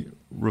certainly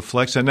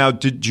reflects that. Now,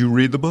 did you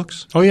read the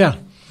books? Oh, yeah.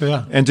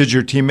 And did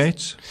your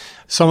teammates?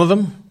 Some of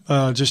them.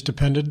 Just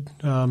depended.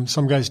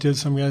 Some guys did,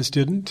 some guys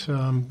didn't.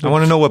 I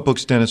want to know what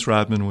books Dennis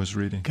Rodman was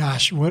reading.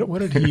 Gosh, what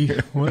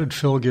did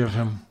Phil give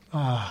him?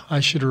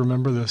 I should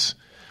remember this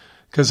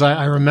because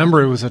I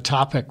remember it was a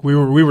topic. We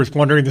were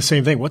wondering the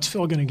same thing. What's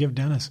Phil going to give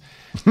Dennis?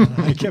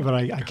 I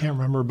can't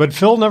remember. But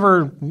Phil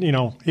never,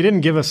 he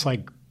didn't give us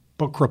like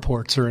book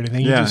reports or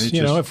anything. He just,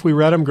 if we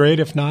read them, great.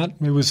 If not,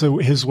 it was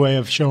his way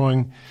of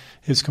showing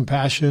his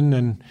compassion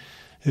and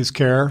his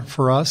care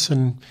for us.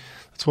 And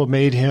that's what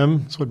made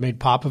him. That's what made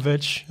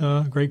Popovich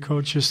a great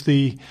coach.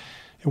 It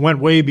went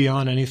way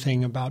beyond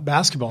anything about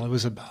basketball. It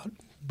was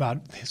about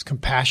his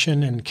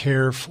compassion and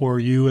care for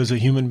you as a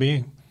human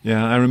being.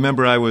 Yeah, I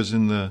remember I was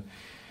in the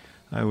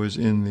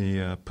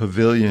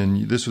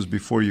pavilion. This was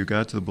before you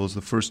got to the Bulls.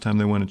 The first time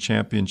they won a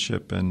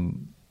championship,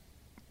 and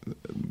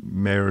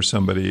mayor or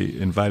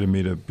somebody invited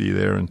me to be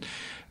there, and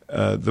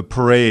the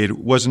parade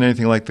wasn't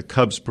anything like the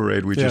Cubs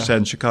parade we just had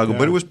in Chicago,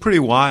 but it was pretty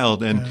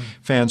wild, and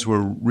fans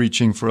were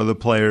reaching for other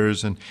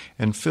players, and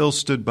Phil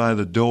stood by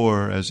the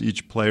door as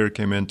each player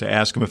came in to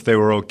ask them if they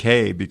were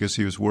okay because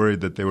he was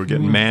worried that they were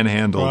getting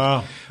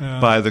manhandled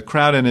by the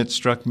crowd, and it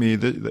struck me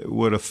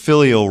what a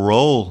filial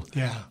role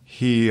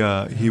he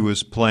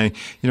was playing.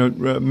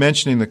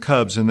 Mentioning the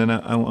Cubs, and then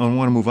I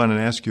want to move on and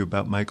ask you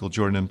about Michael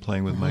Jordan and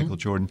playing with Michael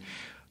Jordan.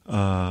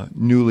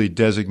 Newly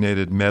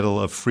designated Medal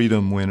of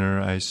Freedom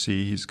winner. I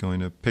see he's going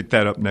to pick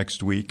that up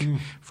next week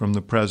from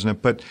the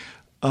president. But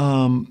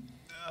the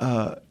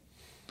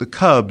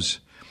Cubs,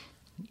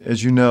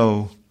 as you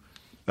know,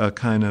 a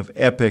kind of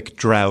epic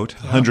drought,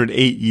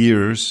 108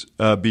 years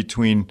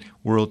between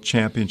world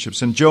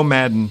championships. And Joe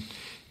Madden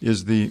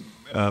is the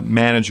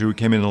manager who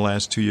came in the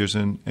last 2 years.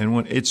 And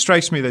it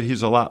strikes me that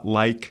he's a lot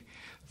like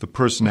the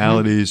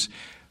personalities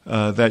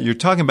that you're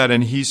talking about.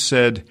 And he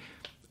said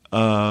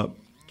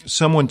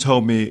someone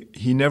told me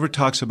he never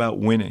talks about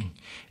winning.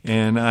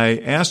 And I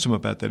asked him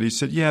about that. He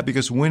said, yeah,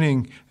 because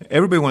winning,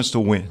 everybody wants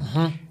to win.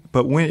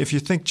 But if you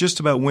think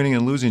just about winning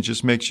and losing, it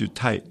just makes you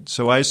tight.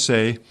 So I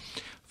say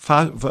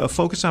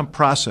focus on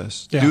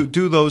process.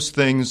 Do those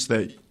things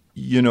that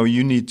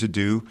you need to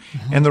do,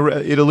 and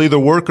it'll either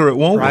work or it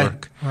won't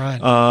work. Right.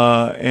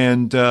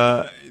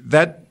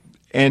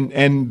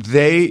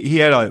 He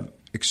had an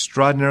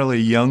extraordinarily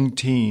young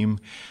team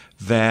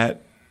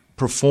that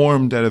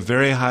performed at a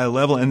very high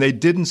level, and they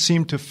didn't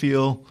seem to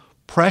feel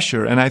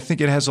pressure. And I think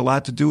it has a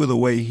lot to do with the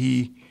way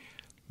he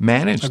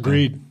managed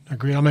Agreed. them.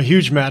 Agreed. I'm a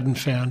huge Madden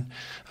fan.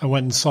 I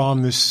went and saw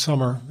him this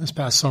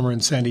past summer in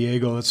San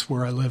Diego. That's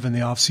where I live in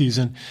the off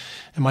season.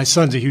 And my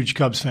son's a huge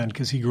Cubs fan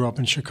because he grew up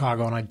in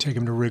Chicago, and I'd take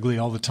him to Wrigley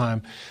all the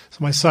time. So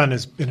my son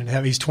has been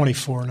he's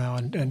 24 now,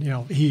 and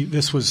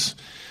this was,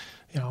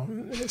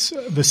 it's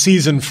the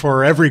season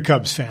for every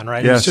Cubs fan,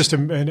 right? Yes. It's just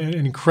an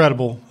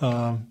incredible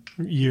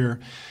year.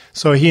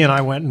 So he and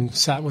I went and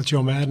sat with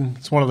Joe Madden.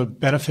 It's one of the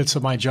benefits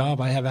of my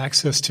job. I have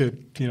access to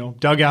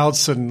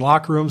dugouts and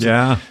locker rooms.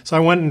 Yeah. So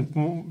I went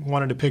and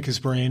wanted to pick his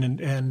brain,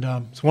 and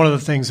it's one of the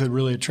things that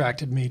really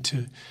attracted me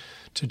to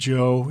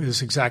Joe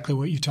is exactly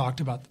what you talked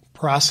about: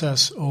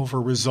 process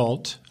over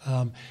result,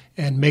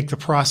 and make the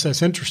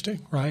process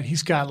interesting. Right?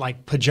 He's got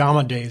like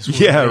pajama days.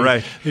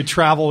 Where they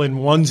travel in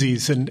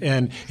onesies,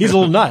 and he's a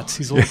little nuts.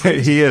 He's a little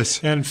crazy. He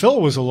is. And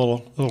Phil was a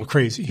little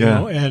crazy,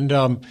 and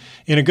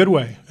in a good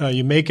way.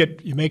 You make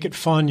it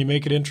fun, you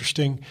make it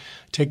interesting,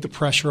 take the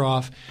pressure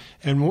off,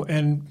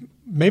 and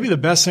maybe the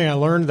best thing I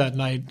learned that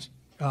night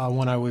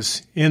when I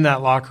was in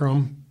that locker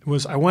room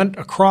was I went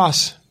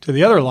across to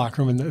the other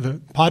locker room in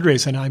the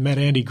Padres, and I met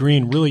Andy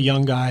Green, really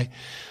young guy,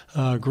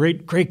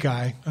 great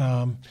guy.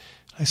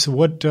 I said,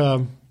 "What?"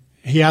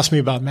 He asked me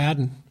about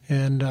Madden.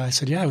 And I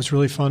said, yeah, it was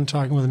really fun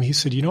talking with him. He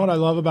said, you know what I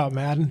love about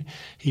Madden?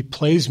 He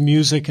plays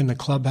music in the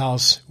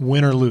clubhouse,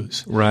 win or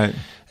lose. Right.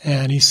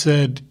 And he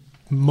said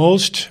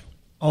most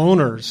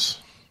owners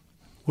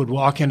would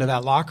walk into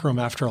that locker room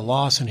after a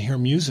loss and hear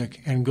music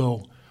and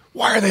go,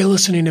 why are they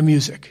listening to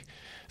music?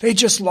 They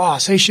just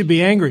lost. They should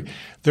be angry.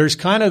 There's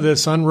kind of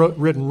this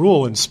unwritten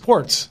rule in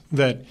sports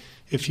that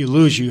if you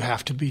lose, you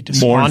have to be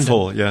despondent.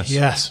 Mournful, yes.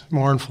 Yes,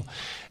 mournful.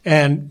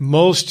 And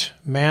most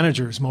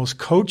managers, most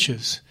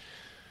coaches,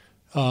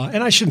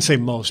 and I shouldn't say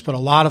most, but a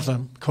lot of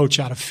them coach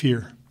out of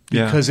fear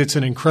because it's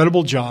an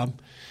incredible job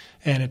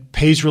and it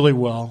pays really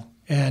well.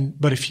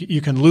 But if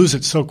you can lose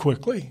it so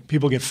quickly,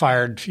 people get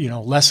fired,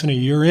 less than a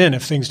year in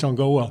if things don't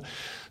go well.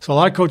 So a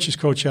lot of coaches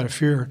coach out of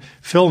fear.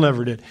 Phil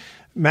never did.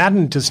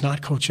 Madden does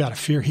not coach out of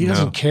fear. He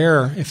doesn't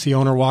care if the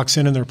owner walks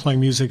in and they're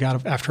playing music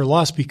after a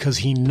loss because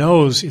he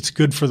knows it's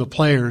good for the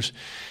players,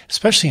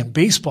 especially in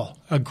baseball.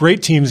 A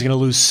great team is going to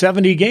lose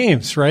 70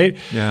 games, right?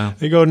 Yeah.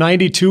 They go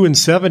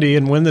 92-70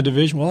 and win the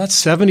division. Well, that's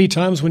 70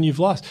 times when you've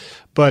lost.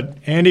 But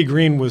Andy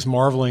Green was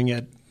marveling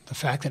at the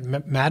fact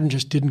that Madden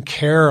just didn't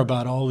care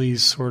about all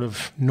these sort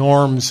of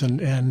norms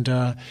and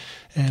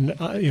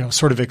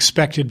sort of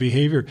expected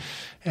behavior.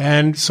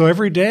 And so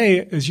every day,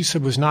 as you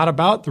said, was not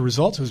about the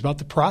results. It was about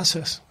the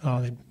process.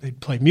 They'd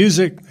play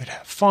music. They'd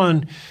have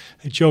fun.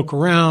 They'd joke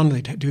around.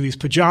 They'd do these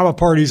pajama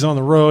parties on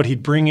the road.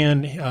 He'd bring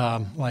in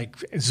like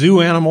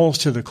zoo animals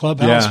to the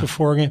clubhouse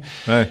before a game.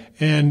 Right.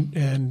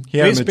 And he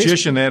had a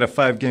magician. They had a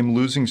 5-game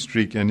losing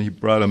streak, and he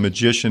brought a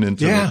magician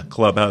into the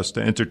clubhouse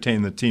to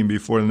entertain the team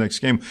before the next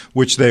game,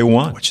 which they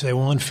won.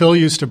 Phil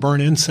used to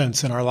burn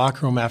incense in our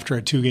locker room after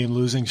a 2-game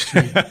losing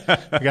streak.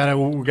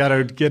 we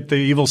gotta get the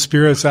evil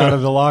spirits out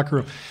of the locker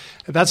room.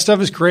 That stuff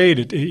is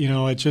great.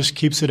 It just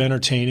keeps it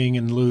entertaining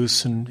and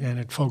loose, and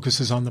it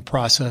focuses on the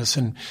process.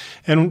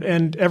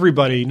 And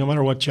everybody, no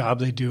matter what job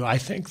they do, I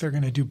think they're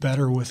going to do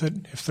better with it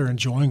if they're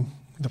enjoying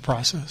the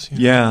process.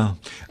 Yeah.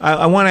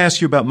 I want to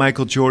ask you about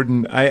Michael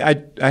Jordan.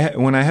 I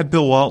when I had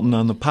Bill Walton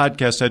on the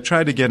podcast, I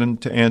tried to get him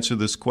to answer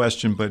this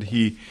question, but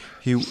he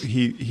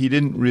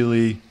didn't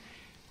really.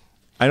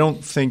 I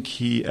don't think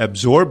he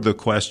absorbed the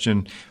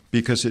question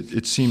because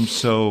it seemed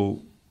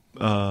so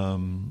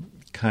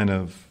kind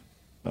of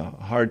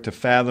hard to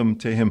fathom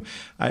to him.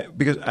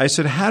 Because I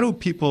said, how do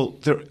people?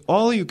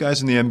 All you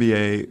guys in the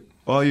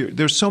NBA,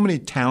 there's so many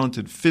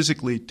talented,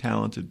 physically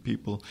talented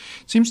people.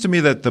 It seems to me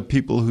that the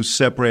people who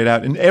separate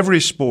out in every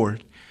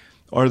sport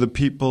are the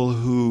people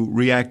who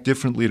react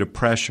differently to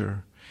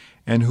pressure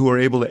and who are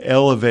able to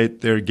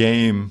elevate their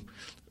game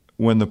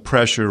when the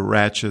pressure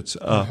ratchets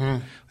up.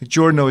 Mm-hmm. Like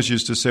Jordan always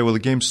used to say, well, the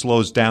game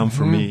slows down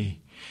for me.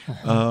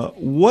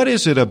 What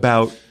is it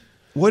about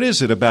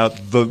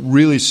the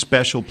really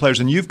special players?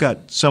 And you've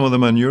got some of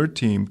them on your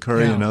team,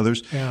 Curry and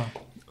others. Yeah.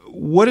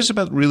 What is it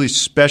about really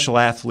special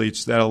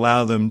athletes that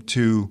allow them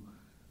to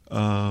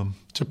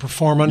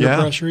perform under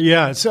pressure?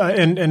 Yeah, it's,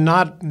 and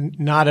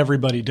not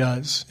everybody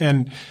does.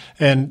 And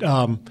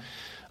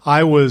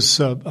I was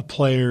a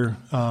player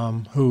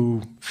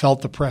who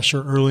felt the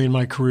pressure early in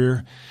my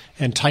career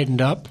and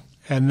tightened up,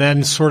 and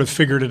then sort of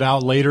figured it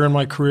out later in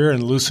my career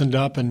and loosened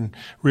up and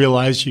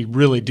realized you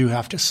really do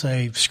have to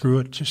say, screw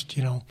it, just,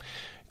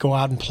 go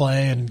out and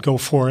play and go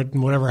for it,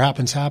 and whatever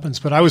happens,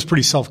 happens. But I was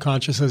pretty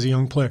self-conscious as a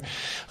young player.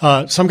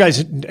 Some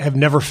guys have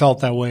never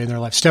felt that way in their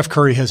life. Steph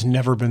Curry has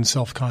never been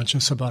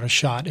self-conscious about a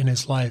shot in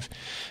his life.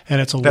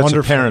 And it's That's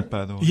apparent,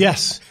 by the way.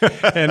 Yes.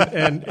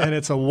 and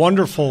it's a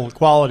wonderful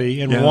quality,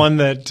 and one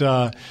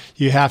that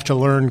you have to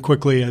learn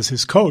quickly as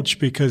his coach,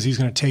 because he's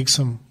going to take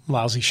some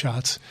lousy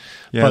shots.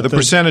 Yeah, but the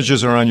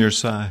percentages are on your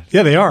side.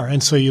 Yeah, they are.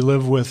 And so you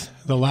live with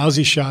the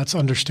lousy shots,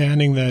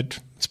 understanding that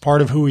it's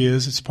part of who he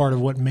is. It's part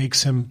of what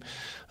makes him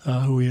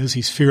who he is.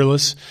 He's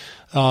fearless.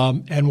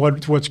 And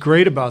what's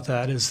great about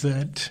that is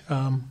that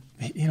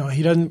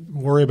he doesn't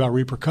worry about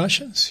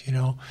repercussions.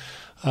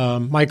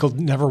 Michael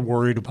never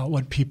worried about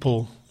what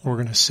people were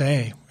going to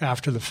say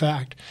after the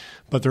fact.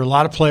 But there are a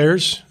lot of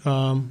players,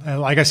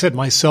 like I said,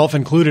 myself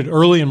included,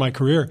 early in my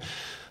career,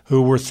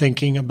 who were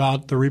thinking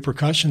about the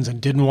repercussions and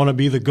didn't want to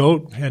be the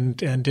GOAT and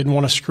didn't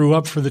want to screw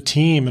up for the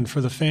team and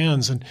for the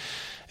fans.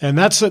 And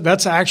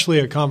that's actually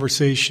a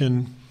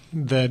conversation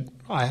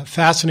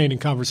fascinating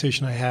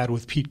conversation I had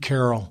with Pete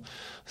Carroll,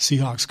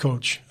 Seahawks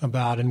coach,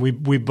 about. And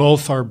we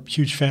both are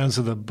huge fans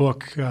of the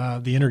book,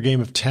 The Inner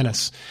Game of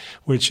Tennis,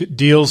 which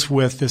deals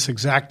with this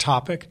exact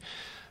topic,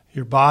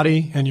 your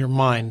body and your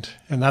mind.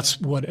 And that's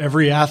what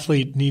every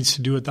athlete needs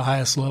to do at the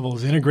highest level,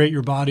 is integrate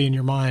your body and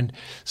your mind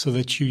so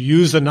that you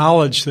use the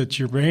knowledge that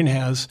your brain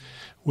has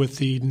with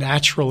the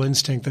natural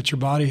instinct that your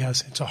body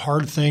has. It's a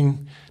hard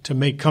thing to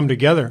make come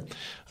together.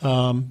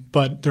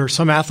 But there are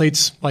some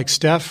athletes like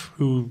Steph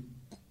who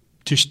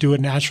just do it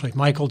naturally.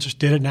 Michael just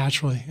did it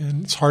naturally,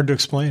 and it's hard to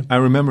explain. I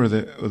remember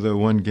the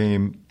one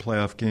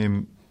playoff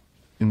game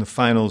in the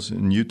finals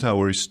in Utah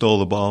where he stole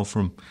the ball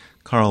from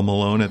Karl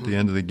Malone at the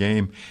end of the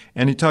game.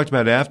 And he talked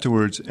about it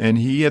afterwards, and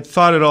he had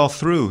thought it all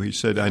through. He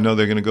said, I know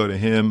they're going to go to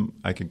him.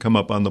 I can come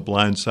up on the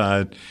blind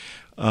side.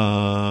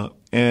 And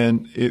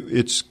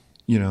it's,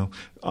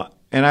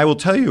 and I will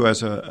tell you,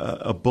 as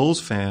a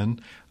Bulls fan,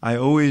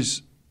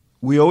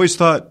 we always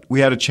thought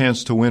we had a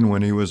chance to win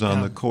when he was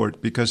on the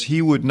court, because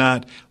he would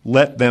not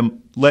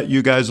let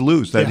you guys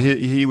lose. That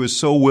he was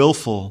so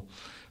willful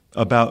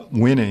about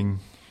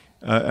winning,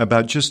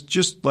 about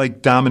just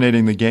like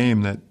dominating the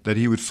game, that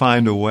he would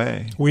find a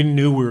way. We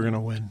knew we were going to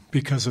win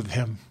because of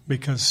him,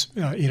 because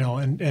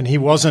and he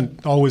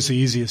wasn't always the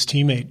easiest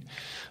teammate.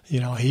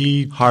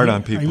 Hard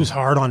on people. He was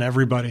hard on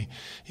everybody.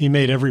 He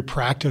made every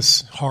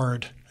practice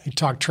hard. He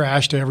talked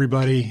trash to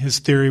everybody. His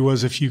theory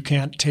was, if you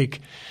can't take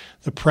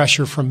the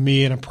pressure from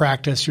me in a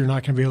practice, you're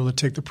not going to be able to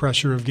take the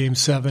pressure of Game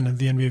 7 of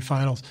the NBA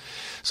Finals.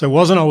 So it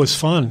wasn't always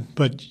fun,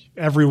 but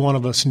every one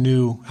of us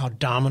knew how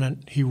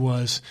dominant he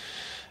was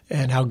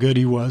and how good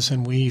he was,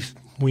 and we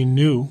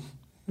knew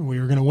we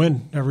were going to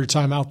win every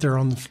time out there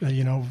on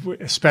the,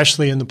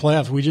 especially in the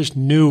playoffs. We just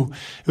knew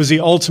it was the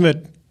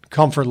ultimate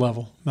comfort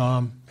level.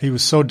 He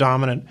was so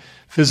dominant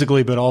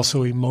physically, but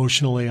also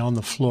emotionally on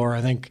the floor.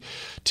 I think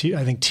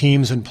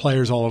teams and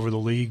players all over the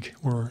league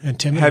were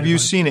intimidated. Have you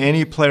seen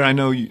any player? I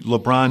know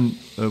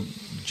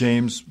LeBron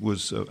James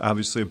was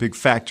obviously a big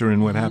factor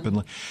in what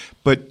happened,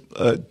 but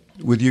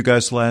with you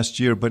guys last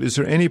year. But is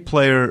there any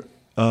player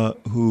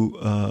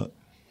who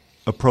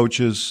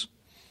approaches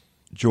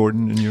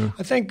Jordan in your?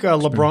 I think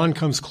LeBron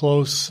comes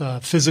close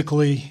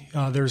physically.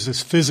 There's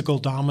this physical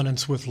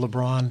dominance with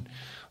LeBron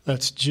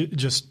that's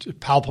just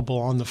palpable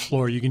on the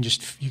floor. You can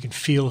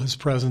feel his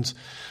presence.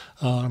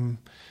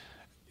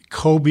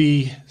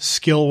 Kobe,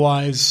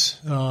 skill-wise,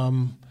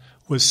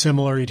 was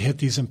similar. He'd hit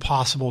these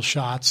impossible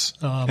shots.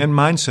 And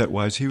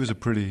mindset-wise, he was a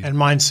pretty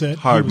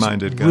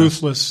hard-minded guy.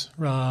 Ruthless.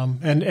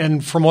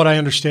 And from what I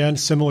understand,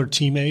 similar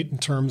teammate in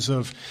terms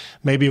of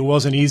maybe it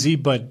wasn't easy,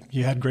 but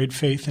you had great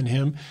faith in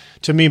him.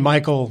 To me,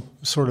 Michael,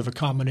 sort of a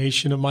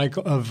combination of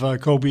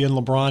Kobe and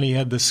LeBron. He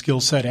had the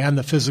skill set and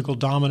the physical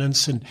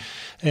dominance, and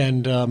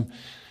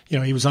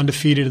he was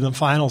undefeated in the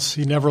finals.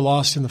 He never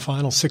lost in the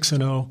finals,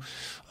 6-0.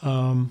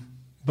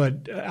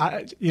 But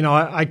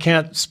I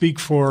can't speak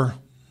for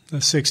the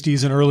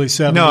 60s and early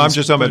 70s. No, I'm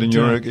just talking about in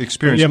your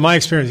experience. Yeah, my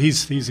experience,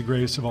 he's the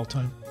greatest of all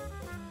time.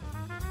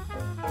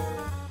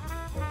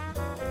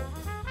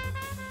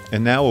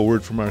 And now a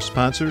word from our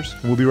sponsors,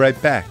 and we'll be right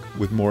back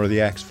with more of the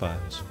Axe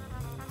Files.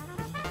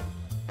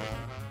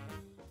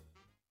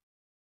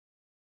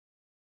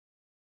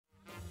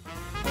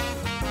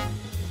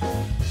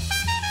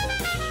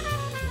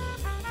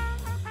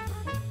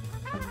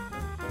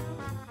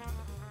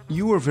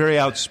 You were very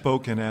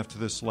outspoken after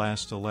this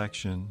last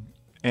election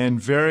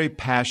and very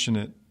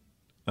passionate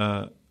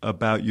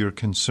about your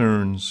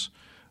concerns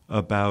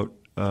about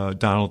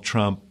Donald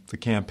Trump, the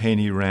campaign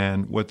he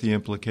ran, what the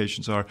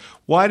implications are.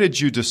 Why did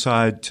you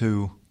decide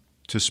to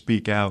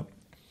speak out?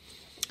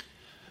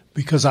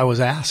 Because I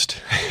was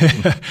asked.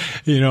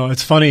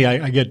 It's funny.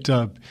 I get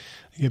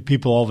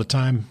people all the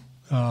time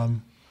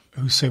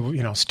who say,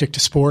 well, stick to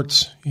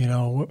sports.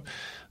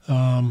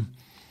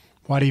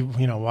 Why do you,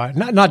 why?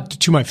 Not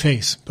to my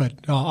face, but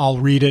I'll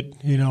read it,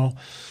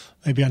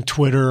 maybe on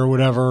Twitter or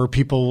whatever.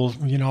 People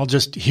will, I'll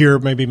just hear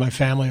maybe my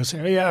family will say,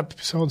 oh, yeah,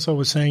 so-and-so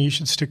was saying you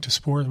should stick to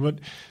sports. But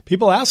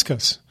people ask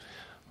us.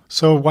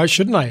 So why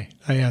shouldn't I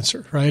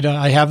answer, right?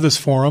 I have this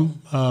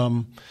forum.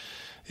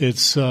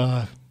 It's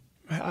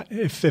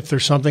if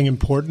there's something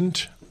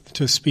important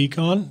to speak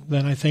on,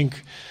 then I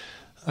think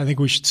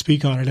we should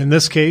speak on it. In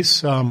this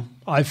case,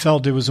 I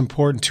felt it was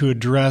important to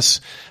address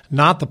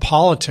not the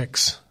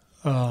politics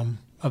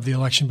of the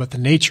election, but the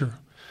nature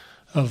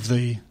of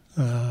the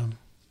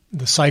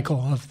cycle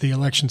of the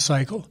election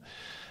cycle.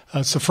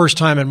 It's the first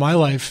time in my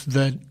life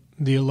that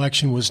the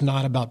election was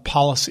not about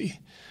policy,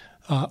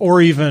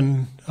 or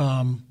even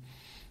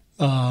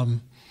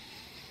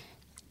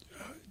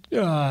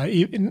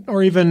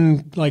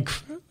like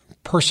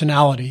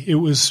personality. It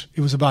was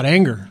about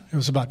anger. It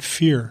was about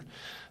fear.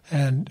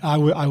 And I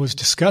was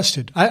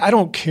disgusted. I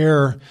don't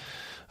care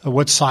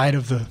what side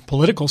of the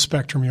political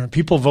spectrum you're on.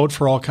 People vote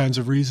for all kinds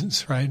of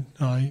reasons, right?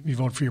 You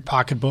vote for your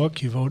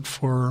pocketbook, you vote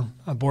for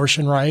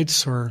abortion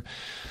rights or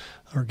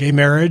gay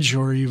marriage,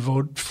 or you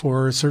vote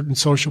for certain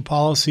social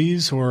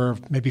policies or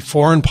maybe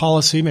foreign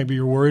policy. Maybe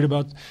you're worried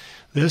about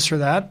this or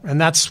that, and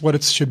that's what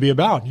it should be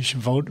about. You should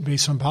vote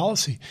based on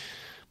policy.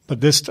 But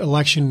this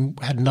election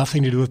had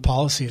nothing to do with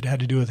policy. It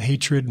had to do with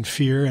hatred and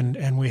fear,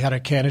 and we had a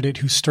candidate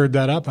who stirred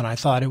that up, and I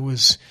thought it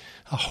was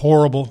a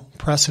horrible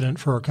precedent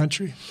for our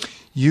country.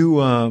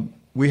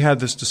 We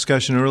had this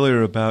discussion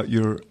earlier about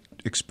your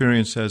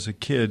experience as a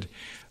kid.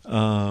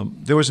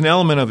 There was an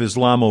element of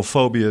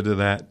Islamophobia to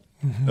that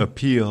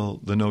appeal,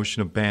 the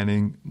notion of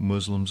banning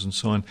Muslims and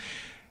so on.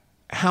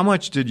 How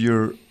much did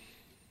your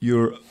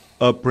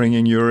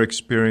upbringing, your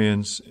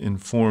experience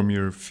inform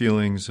your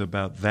feelings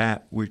about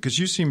that? Because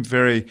you seem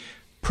very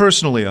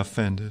personally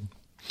offended.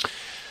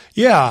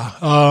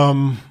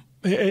 Yeah,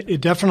 it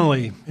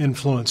definitely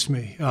influenced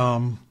me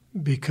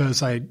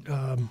because I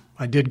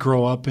did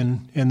grow up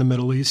in the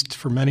Middle East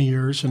for many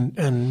years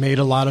and made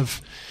a lot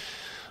of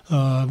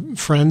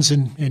friends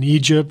in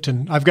Egypt.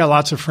 And I've got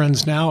lots of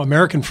friends now,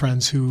 American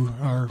friends who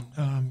are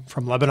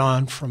from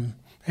Lebanon, from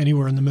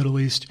anywhere in the Middle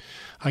East.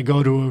 I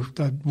go to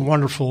a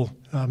wonderful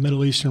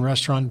Middle Eastern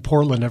restaurant in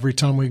Portland every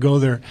time we go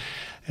there.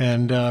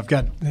 And I've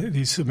got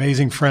these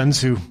amazing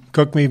friends who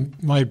cook me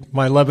my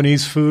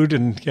Lebanese food,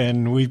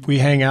 and we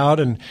hang out,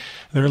 and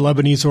they're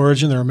Lebanese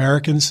origin, they're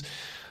Americans.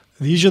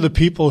 These are the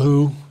people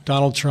who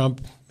Donald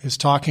Trump is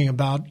talking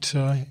about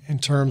in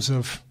terms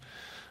of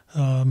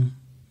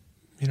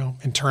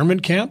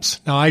internment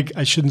camps. Now,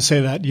 I shouldn't say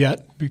that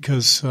yet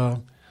because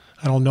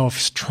I don't know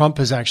if Trump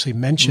has actually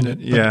mentioned it,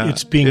 but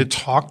it's being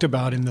talked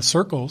about in the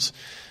circles.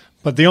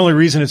 But the only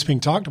reason it's being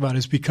talked about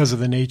is because of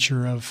the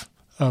nature of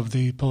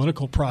the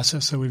political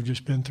process that we've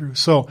just been through.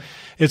 So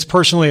it's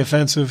personally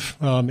offensive.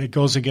 It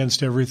goes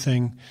against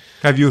everything.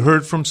 Have you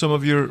heard from some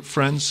of your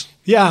friends?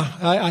 Yeah,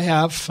 I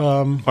have.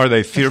 Are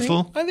they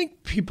fearful? I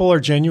think people are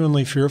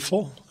genuinely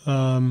fearful.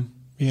 And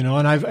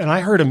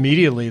I heard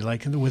immediately,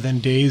 like within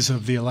days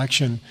of the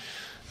election.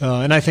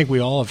 And I think we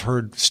all have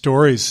heard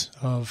stories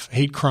of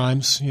hate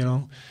crimes,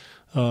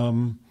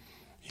 whether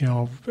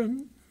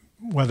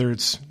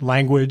it's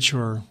language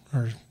or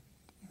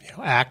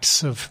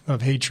acts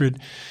of hatred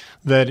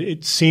that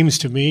it seems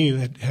to me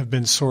that have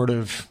been sort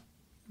of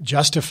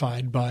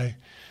justified by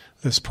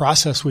this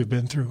process we've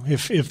been through.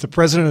 If the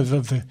president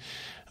of the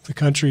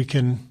country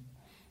can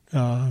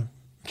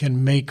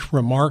make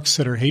remarks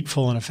that are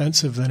hateful and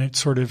offensive, then it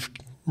sort of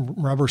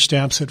rubber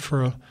stamps it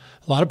for a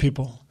lot of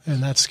people,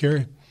 and that's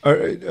scary.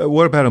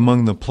 What about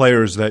among the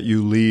players that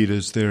you lead?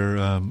 Has there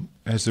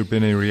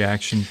been a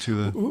reaction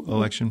to the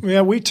election?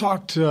 Yeah, we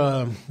talked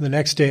the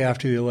next day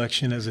after the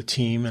election as a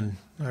team, and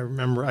I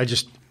remember I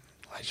just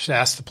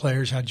asked the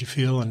players, "How'd you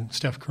feel?" And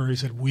Steph Curry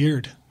said,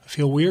 "Weird. I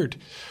feel weird."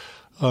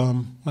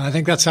 I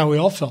think that's how we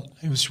all felt.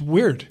 It was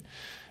weird,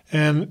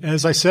 and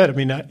as I said, I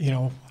mean,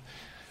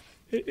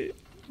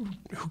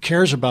 who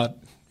cares about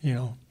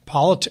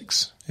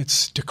politics?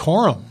 It's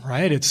decorum,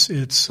 right?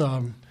 It's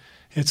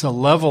a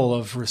level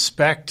of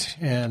respect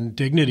and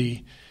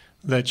dignity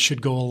that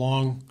should go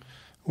along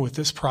with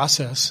this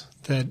process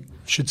that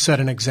should set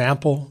an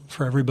example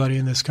for everybody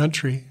in this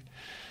country.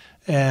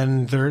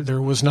 And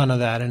there was none of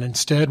that. And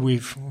instead,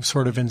 we've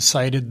sort of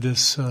incited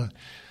this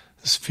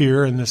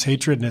fear and this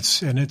hatred,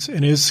 and it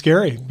is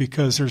scary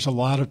because there's a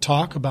lot of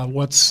talk about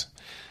what's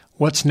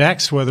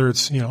next, whether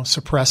it's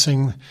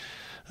suppressing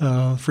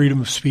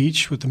freedom of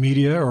speech with the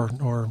media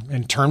or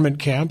internment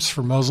camps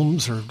for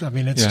Muslims,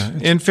 it's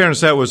in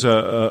fairness, that was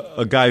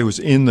a guy who was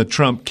in the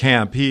Trump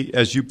camp. He,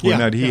 as you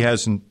point out, he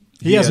hasn't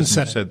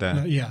said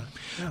that. Yeah.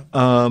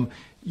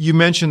 You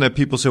mentioned that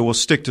people say, "Well,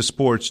 stick to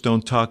sports,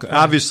 don't talk." Right.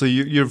 Obviously,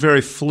 you're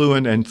very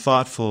fluent and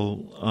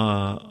thoughtful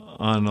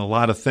on a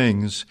lot of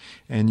things,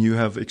 and you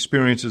have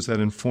experiences that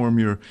inform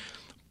your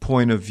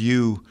point of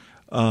view.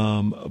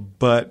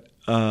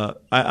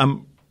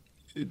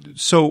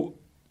 So.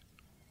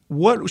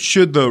 What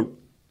should the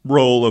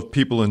role of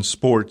people in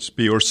sports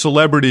be, or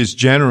celebrities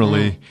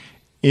generally,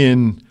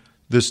 in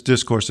this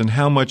discourse, and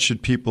how much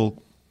should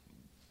people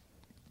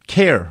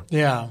care?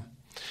 Yeah,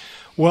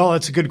 well,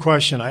 it's a good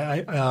question.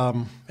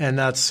 And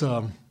that's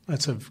a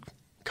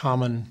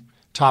common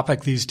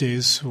topic these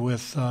days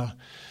with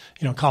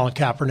Colin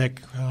Kaepernick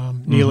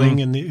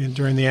kneeling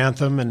during the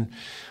anthem, and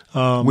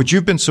which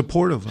you've been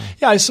supportive of.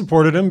 Yeah, I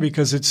supported him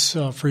because it's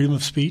freedom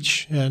of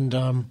speech,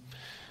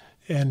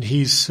 and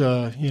he's,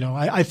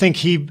 I think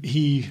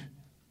he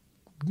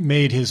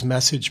made his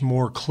message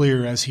more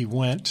clear as he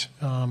went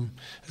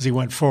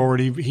forward.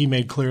 He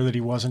made clear that he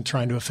wasn't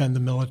trying to offend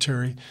the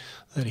military,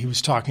 that he was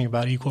talking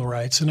about equal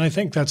rights, and I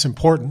think that's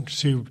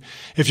important.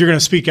 If you're going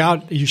to speak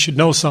out, you should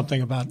know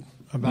something about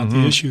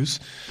the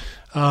issues.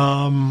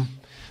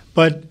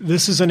 But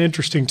this is an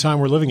interesting time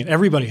we're living in.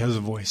 Everybody has a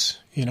voice.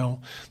 The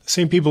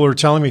same people who are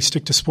telling me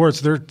stick to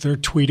sports, they're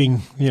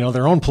tweeting,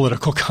 their own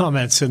political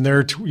comments, and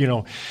they're,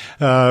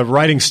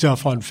 writing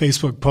stuff on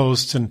Facebook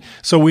posts. And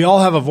so we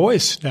all have a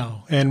voice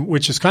now, and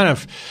which is on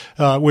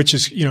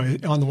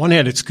the one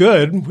hand, it's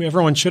good.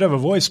 Everyone should have a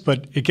voice,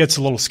 but it gets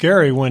a little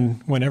scary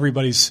when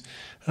everybody's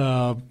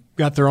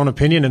got their own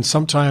opinion. And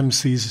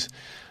sometimes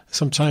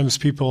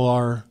people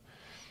are,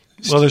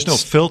 well, there's no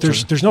filter.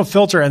 There's no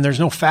filter, and there's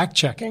no fact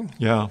checking.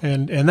 Yeah,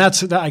 and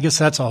I guess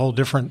that's a whole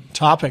different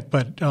topic,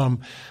 but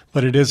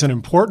it is an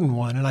important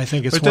one, and I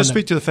think it's. But it does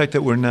speak to the fact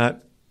that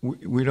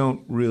we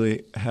don't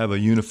really have a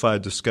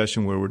unified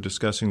discussion where we're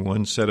discussing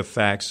one set of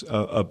facts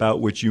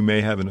about which you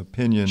may have an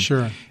opinion.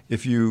 Sure.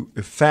 If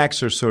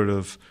facts are sort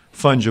of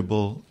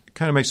fungible, it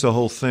kind of makes the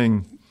whole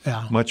thing.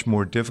 Yeah. Much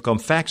more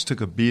difficult. Facts took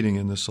a beating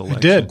in this election.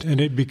 It did,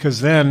 and because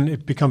then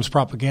it becomes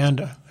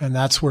propaganda, and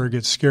that's where it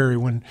gets scary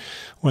when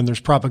there's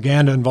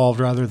propaganda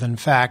involved rather than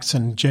facts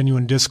and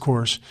genuine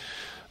discourse.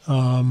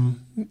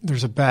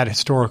 There's a bad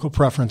historical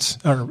preference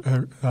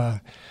or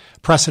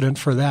precedent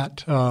for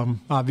that,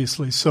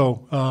 obviously.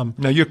 So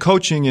now you're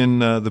coaching in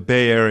the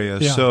Bay Area,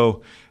 yeah.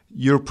 So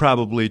you're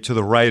probably to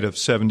the right of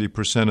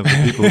 70% of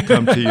the people who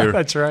come to your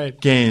That's right.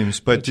 games.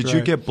 But That's did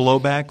you get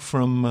blowback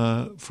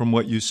from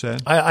what you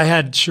said? I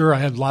had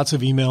lots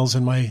of emails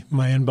in my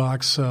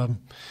inbox,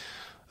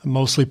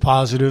 mostly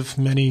positive,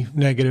 many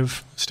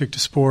negative, stick to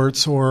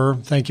sports, or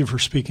thank you for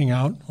speaking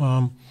out.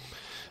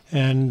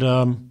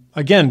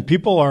 Again,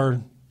 people are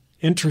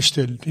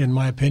interested in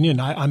my opinion.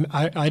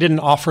 I didn't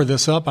offer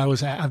this up.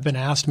 I've been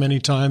asked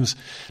many times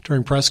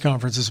during press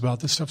conferences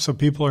about this stuff, so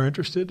people are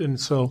interested, and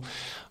so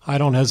I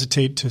don't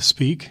hesitate to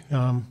speak.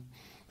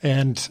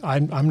 And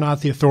I'm not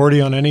the authority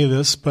on any of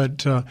this,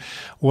 but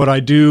what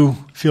I do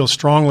feel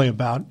strongly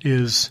about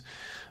is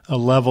a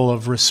level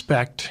of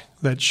respect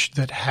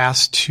that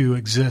has to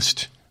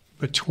exist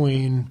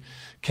between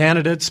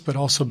candidates, but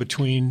also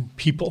between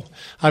people.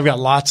 I've got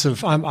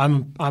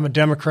I'm a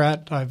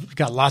Democrat. I've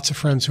got lots of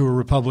friends who are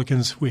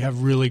Republicans. We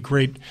have really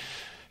great,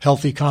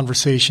 healthy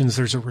conversations.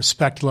 There's a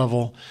respect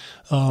level.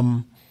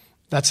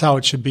 That's how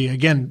it should be.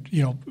 Again,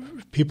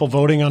 people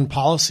voting on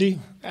policy,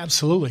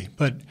 absolutely.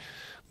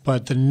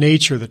 But the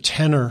nature, the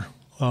tenor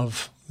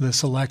of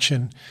this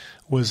election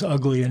was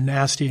ugly and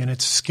nasty, and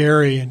it's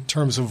scary in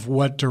terms of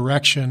what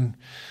direction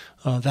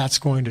that's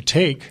going to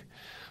take.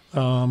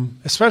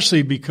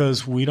 Especially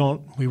because we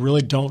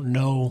really don't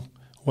know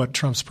what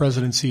Trump's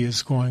presidency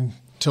is going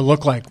to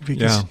look like,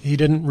 because he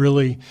didn't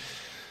really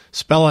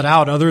spell it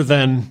out other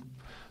than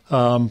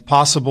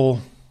possible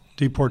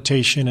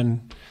deportation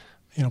and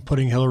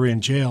putting Hillary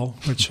in jail,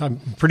 which I'm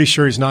pretty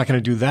sure he's not going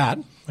to do that,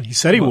 but he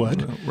said he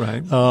would.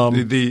 Right.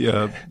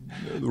 The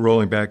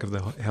rolling back of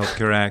the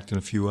Health-Care Act and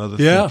a few other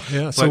things.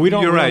 Yeah. But so we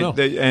don't. You're right, know.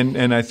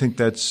 And I think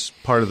that's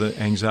part of the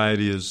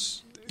anxiety is.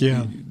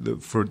 Yeah.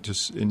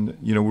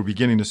 We're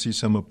beginning to see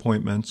some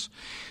appointments,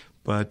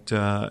 but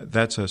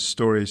that's a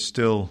story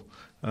still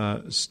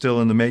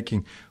in the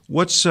making.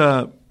 What's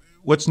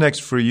next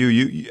for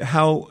you?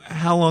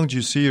 How long do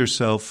you see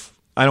yourself?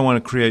 I don't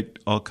want to create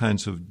all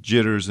kinds of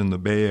jitters in the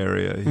Bay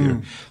Area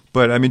here,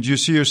 but I mean, do you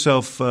see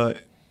yourself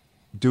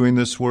doing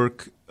this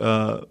work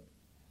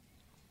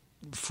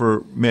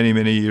for many,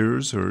 many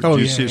years, or do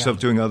you see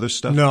yourself doing other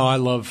stuff? No, I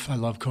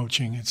love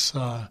coaching. It's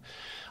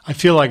I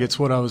feel like it's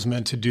what I was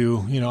meant to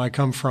do. I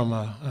come from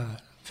a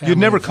family. You'd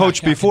never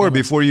coached before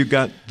you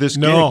got this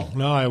gig? No.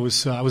 I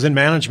was in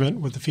management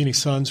with the Phoenix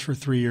Suns for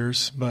 3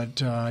 years,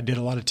 but I did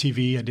a lot of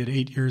TV. I did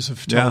 8 years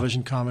of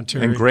television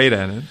commentary. And great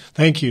at it.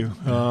 Thank you.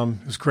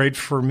 It was great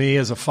for me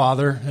as a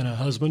father and a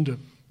husband to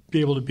be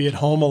able to be at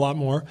home a lot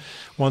more.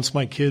 Once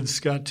my kids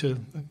got to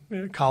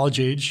college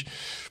age,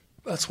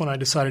 that's when I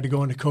decided to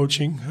go into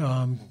coaching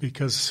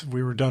because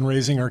we were done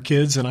raising our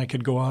kids and I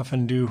could go off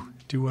and do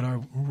what I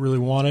really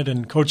wanted.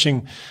 And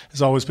coaching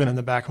has always been in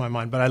the back of my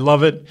mind. But I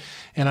love it,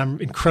 and I'm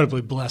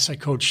incredibly blessed. I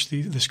coach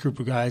this group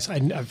of guys.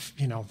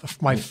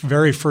 My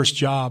very first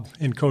job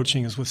in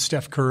coaching is with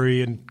Steph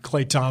Curry and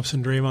Klay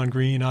Thompson, Draymond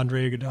Green,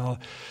 Andre Iguodala,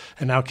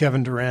 and now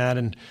Kevin Durant.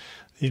 And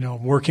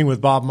working with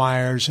Bob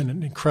Myers and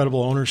an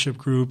incredible ownership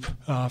group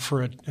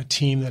for a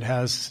team that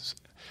has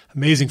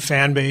amazing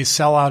fan base,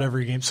 sell out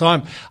every game.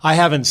 So I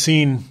haven't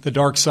seen the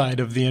dark side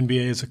of the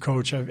NBA as a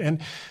coach,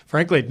 and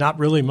frankly, not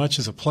really much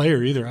as a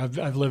player either.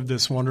 I've lived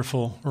this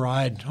wonderful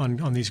ride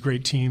on these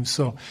great teams.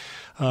 So,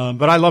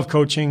 but I love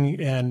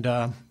coaching, and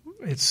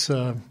it's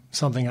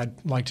something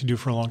I'd like to do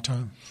for a long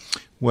time.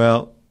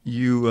 Well,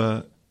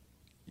 you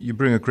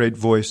bring a great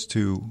voice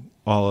to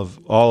all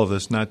of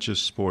this, not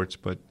just sports,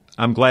 but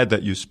I'm glad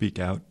that you speak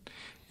out.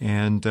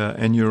 And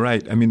you're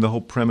right. I mean, the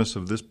whole premise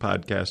of this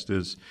podcast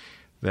is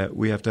that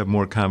we have to have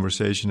more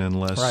conversation and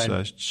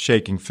less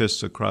shaking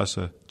fists across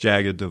a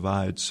jagged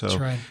divide. So, that's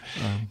right.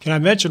 Can I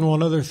mention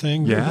one other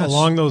thing? Yes.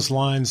 Along those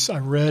lines,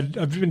 I've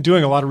been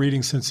doing a lot of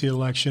reading since the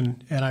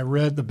election, and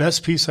the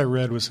best piece I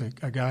read was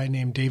a guy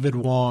named David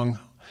Wong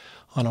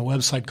on a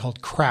website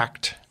called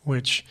Cracked,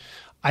 which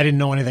I didn't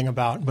know anything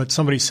about, but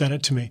somebody sent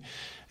it to me.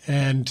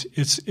 And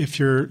if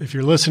you're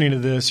listening to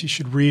this, you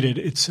should read it.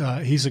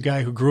 He's a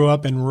guy who grew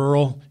up in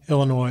rural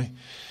Illinois,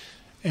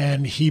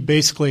 and he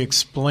basically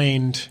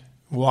explained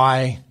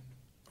why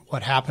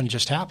what happened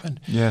just happened.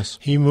 Yes.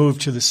 He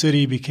moved to the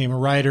city, became a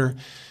writer.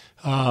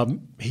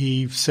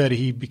 He said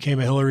he became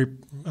a Hillary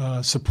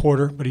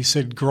supporter, but he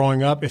said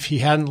growing up, if he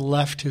hadn't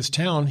left his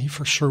town, he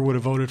for sure would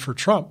have voted for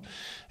Trump.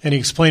 And he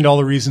explained all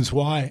the reasons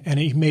why, and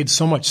he made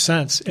so much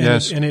sense.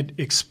 And, and it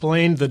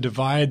explained the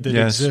divide that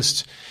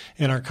exists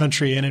in our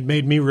country, and it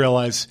made me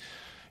realize,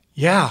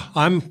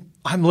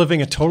 I'm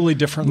living a totally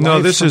different life.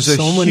 No, this from is a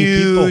so many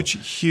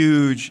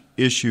huge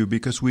issue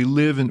because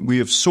we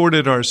have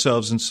sorted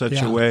ourselves in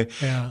such a way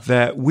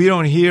that we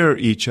don't hear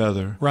each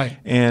other. Right.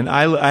 And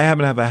I happen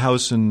to have a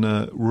house in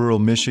rural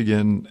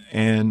Michigan,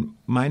 and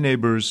my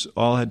neighbors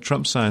all had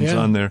Trump signs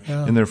on there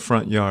in their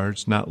front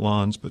yards, not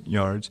lawns, but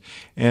yards.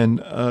 And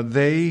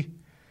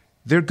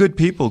they're good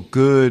people,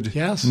 good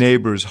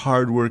neighbors,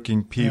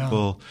 hardworking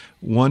people,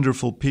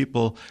 wonderful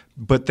people,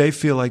 but they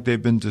feel like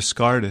they've been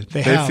discarded.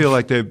 They feel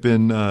like they've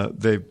been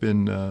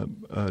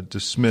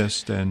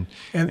dismissed and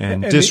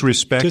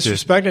disrespected.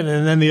 Disrespected,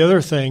 and then the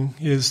other thing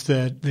is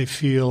that they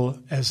feel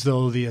as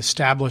though the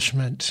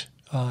establishment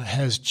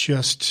has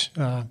just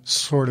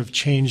sort of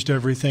changed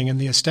everything. And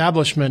the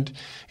establishment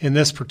in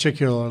this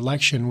particular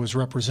election was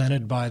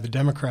represented by the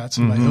Democrats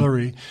and by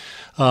Hillary.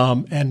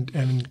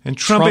 And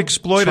Trump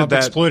exploited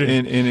that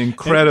in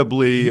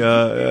incredibly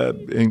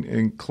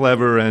in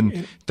clever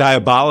and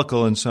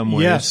diabolical in some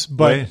ways. Yes,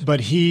 but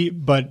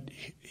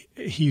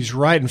he's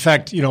right. In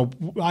fact,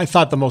 I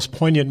thought the most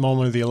poignant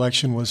moment of the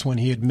election was when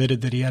he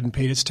admitted that he hadn't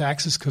paid his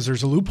taxes because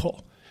there's a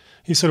loophole.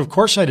 He said, "Of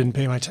course I didn't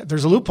pay my taxes.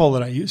 There's a loophole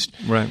that I used."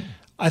 Right.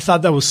 I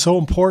thought that was so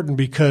important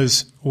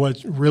because what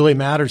really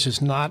matters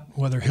is not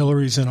whether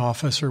Hillary's in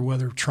office or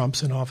whether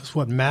Trump's in office.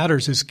 What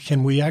matters is,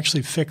 can we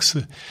actually fix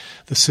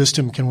the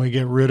system? Can we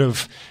get rid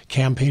of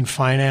campaign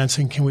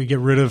financing? Can we get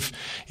rid of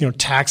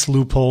tax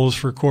loopholes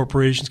for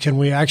corporations? Can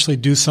we actually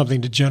do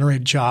something to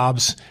generate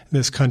jobs in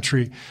this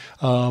country?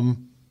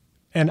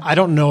 And I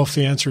don't know if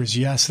the answer is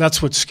yes.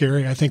 That's what's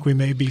scary. I think we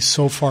may be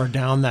so far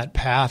down that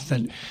path that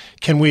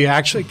can we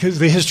actually – because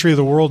the history of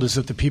the world is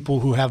that the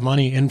people who have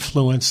money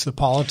influence the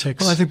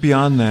politics. Well, I think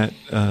beyond that,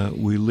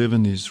 we live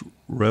in these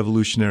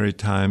revolutionary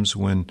times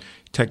when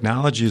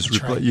technology is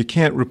you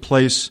can't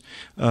replace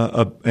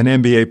an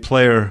NBA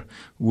player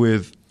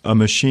with a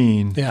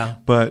machine. Yeah.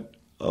 But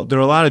there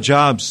are a lot of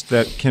jobs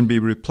that can be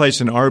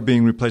replaced and are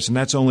being replaced, and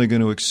that's only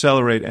going to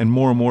accelerate, and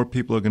more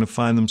people are going to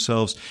find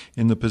themselves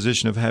in the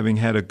position of having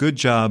had a good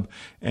job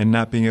and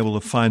not being able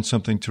to find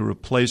something to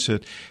replace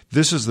it.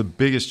 This is the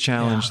biggest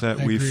challenge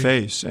that we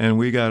face, and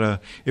we gotta,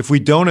 if we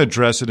don't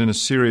address it in a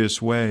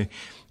serious way,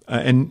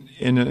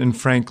 and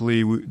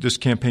frankly, this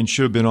campaign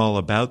should have been all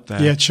about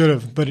that. Yeah, it should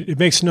have. But it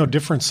makes no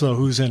difference, though,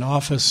 who's in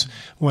office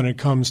when it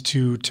comes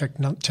to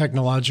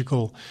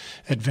technological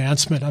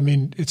advancement. I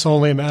mean, it's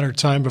only a matter of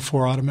time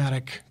before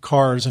automatic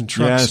cars and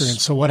trucks are in.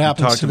 So what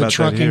happens to the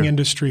trucking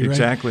industry, right?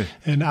 Exactly.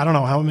 And I don't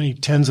know how many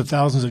tens of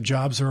thousands of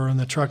jobs are in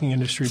the trucking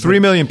industry. 3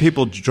 million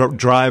people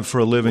drive for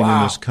a living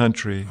in this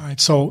country. All right.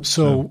 So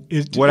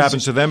what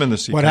happens to them in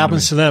this economy? What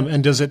happens to them?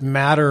 And does it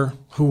matter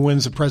who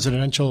wins the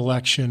presidential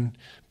election?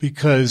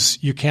 Because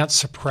you can't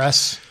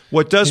suppress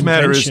What does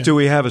invention. matter is, do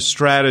we have a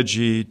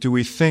strategy? Do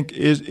we think,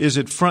 is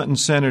it front and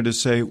center to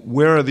say,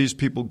 where are these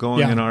people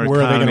going in our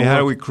economy? How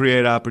do we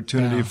create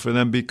opportunity for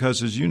them?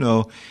 Because, as you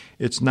know,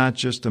 it's not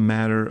just a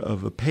matter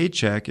of a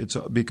paycheck. It's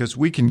because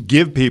we can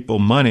give people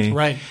money.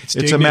 Right.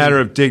 It's a matter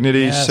of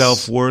dignity,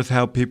 self-worth,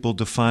 how people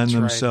define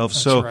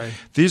themselves.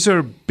 These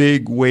are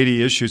big,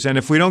 weighty issues. And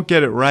if we don't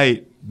get it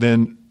right,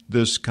 then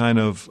this kind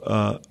of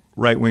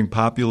right-wing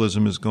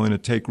populism is going to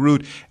take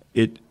root.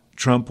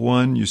 Trump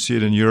won. You see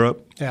it in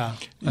Europe. Yeah,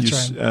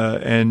 that's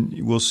right.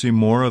 And we'll see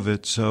more of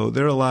it. So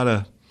there are a lot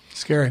of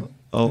scary,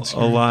 a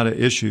lot of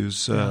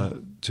issues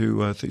to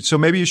think. So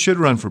maybe you should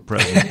run for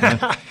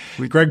president.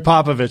 Greg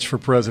Popovich for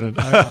president.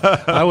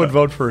 I would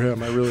vote for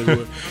him. I really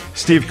would.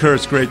 Steve Kerr,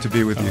 it's great to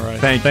be with you. Right.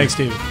 Thanks,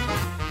 Steve.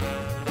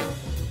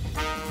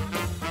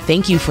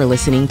 Thank you for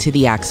listening to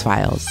The Axe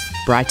Files,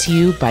 brought to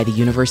you by the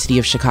University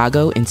of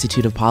Chicago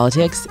Institute of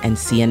Politics and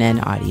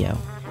CNN Audio.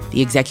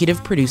 The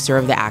executive producer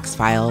of The Axe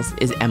Files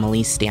is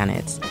Emily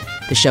Stanitz.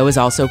 The show is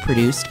also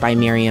produced by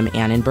Miriam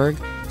Annenberg,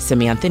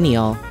 Samantha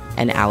Neal,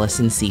 and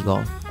Allison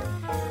Siegel.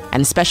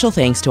 And special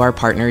thanks to our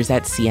partners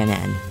at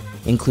CNN,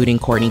 including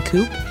Courtney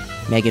Koop,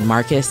 Megan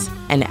Marcus,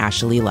 and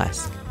Ashley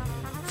Lusk.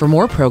 For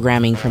more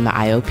programming from the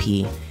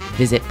IOP,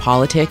 visit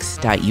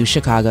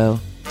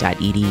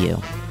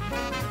politics.uchicago.edu.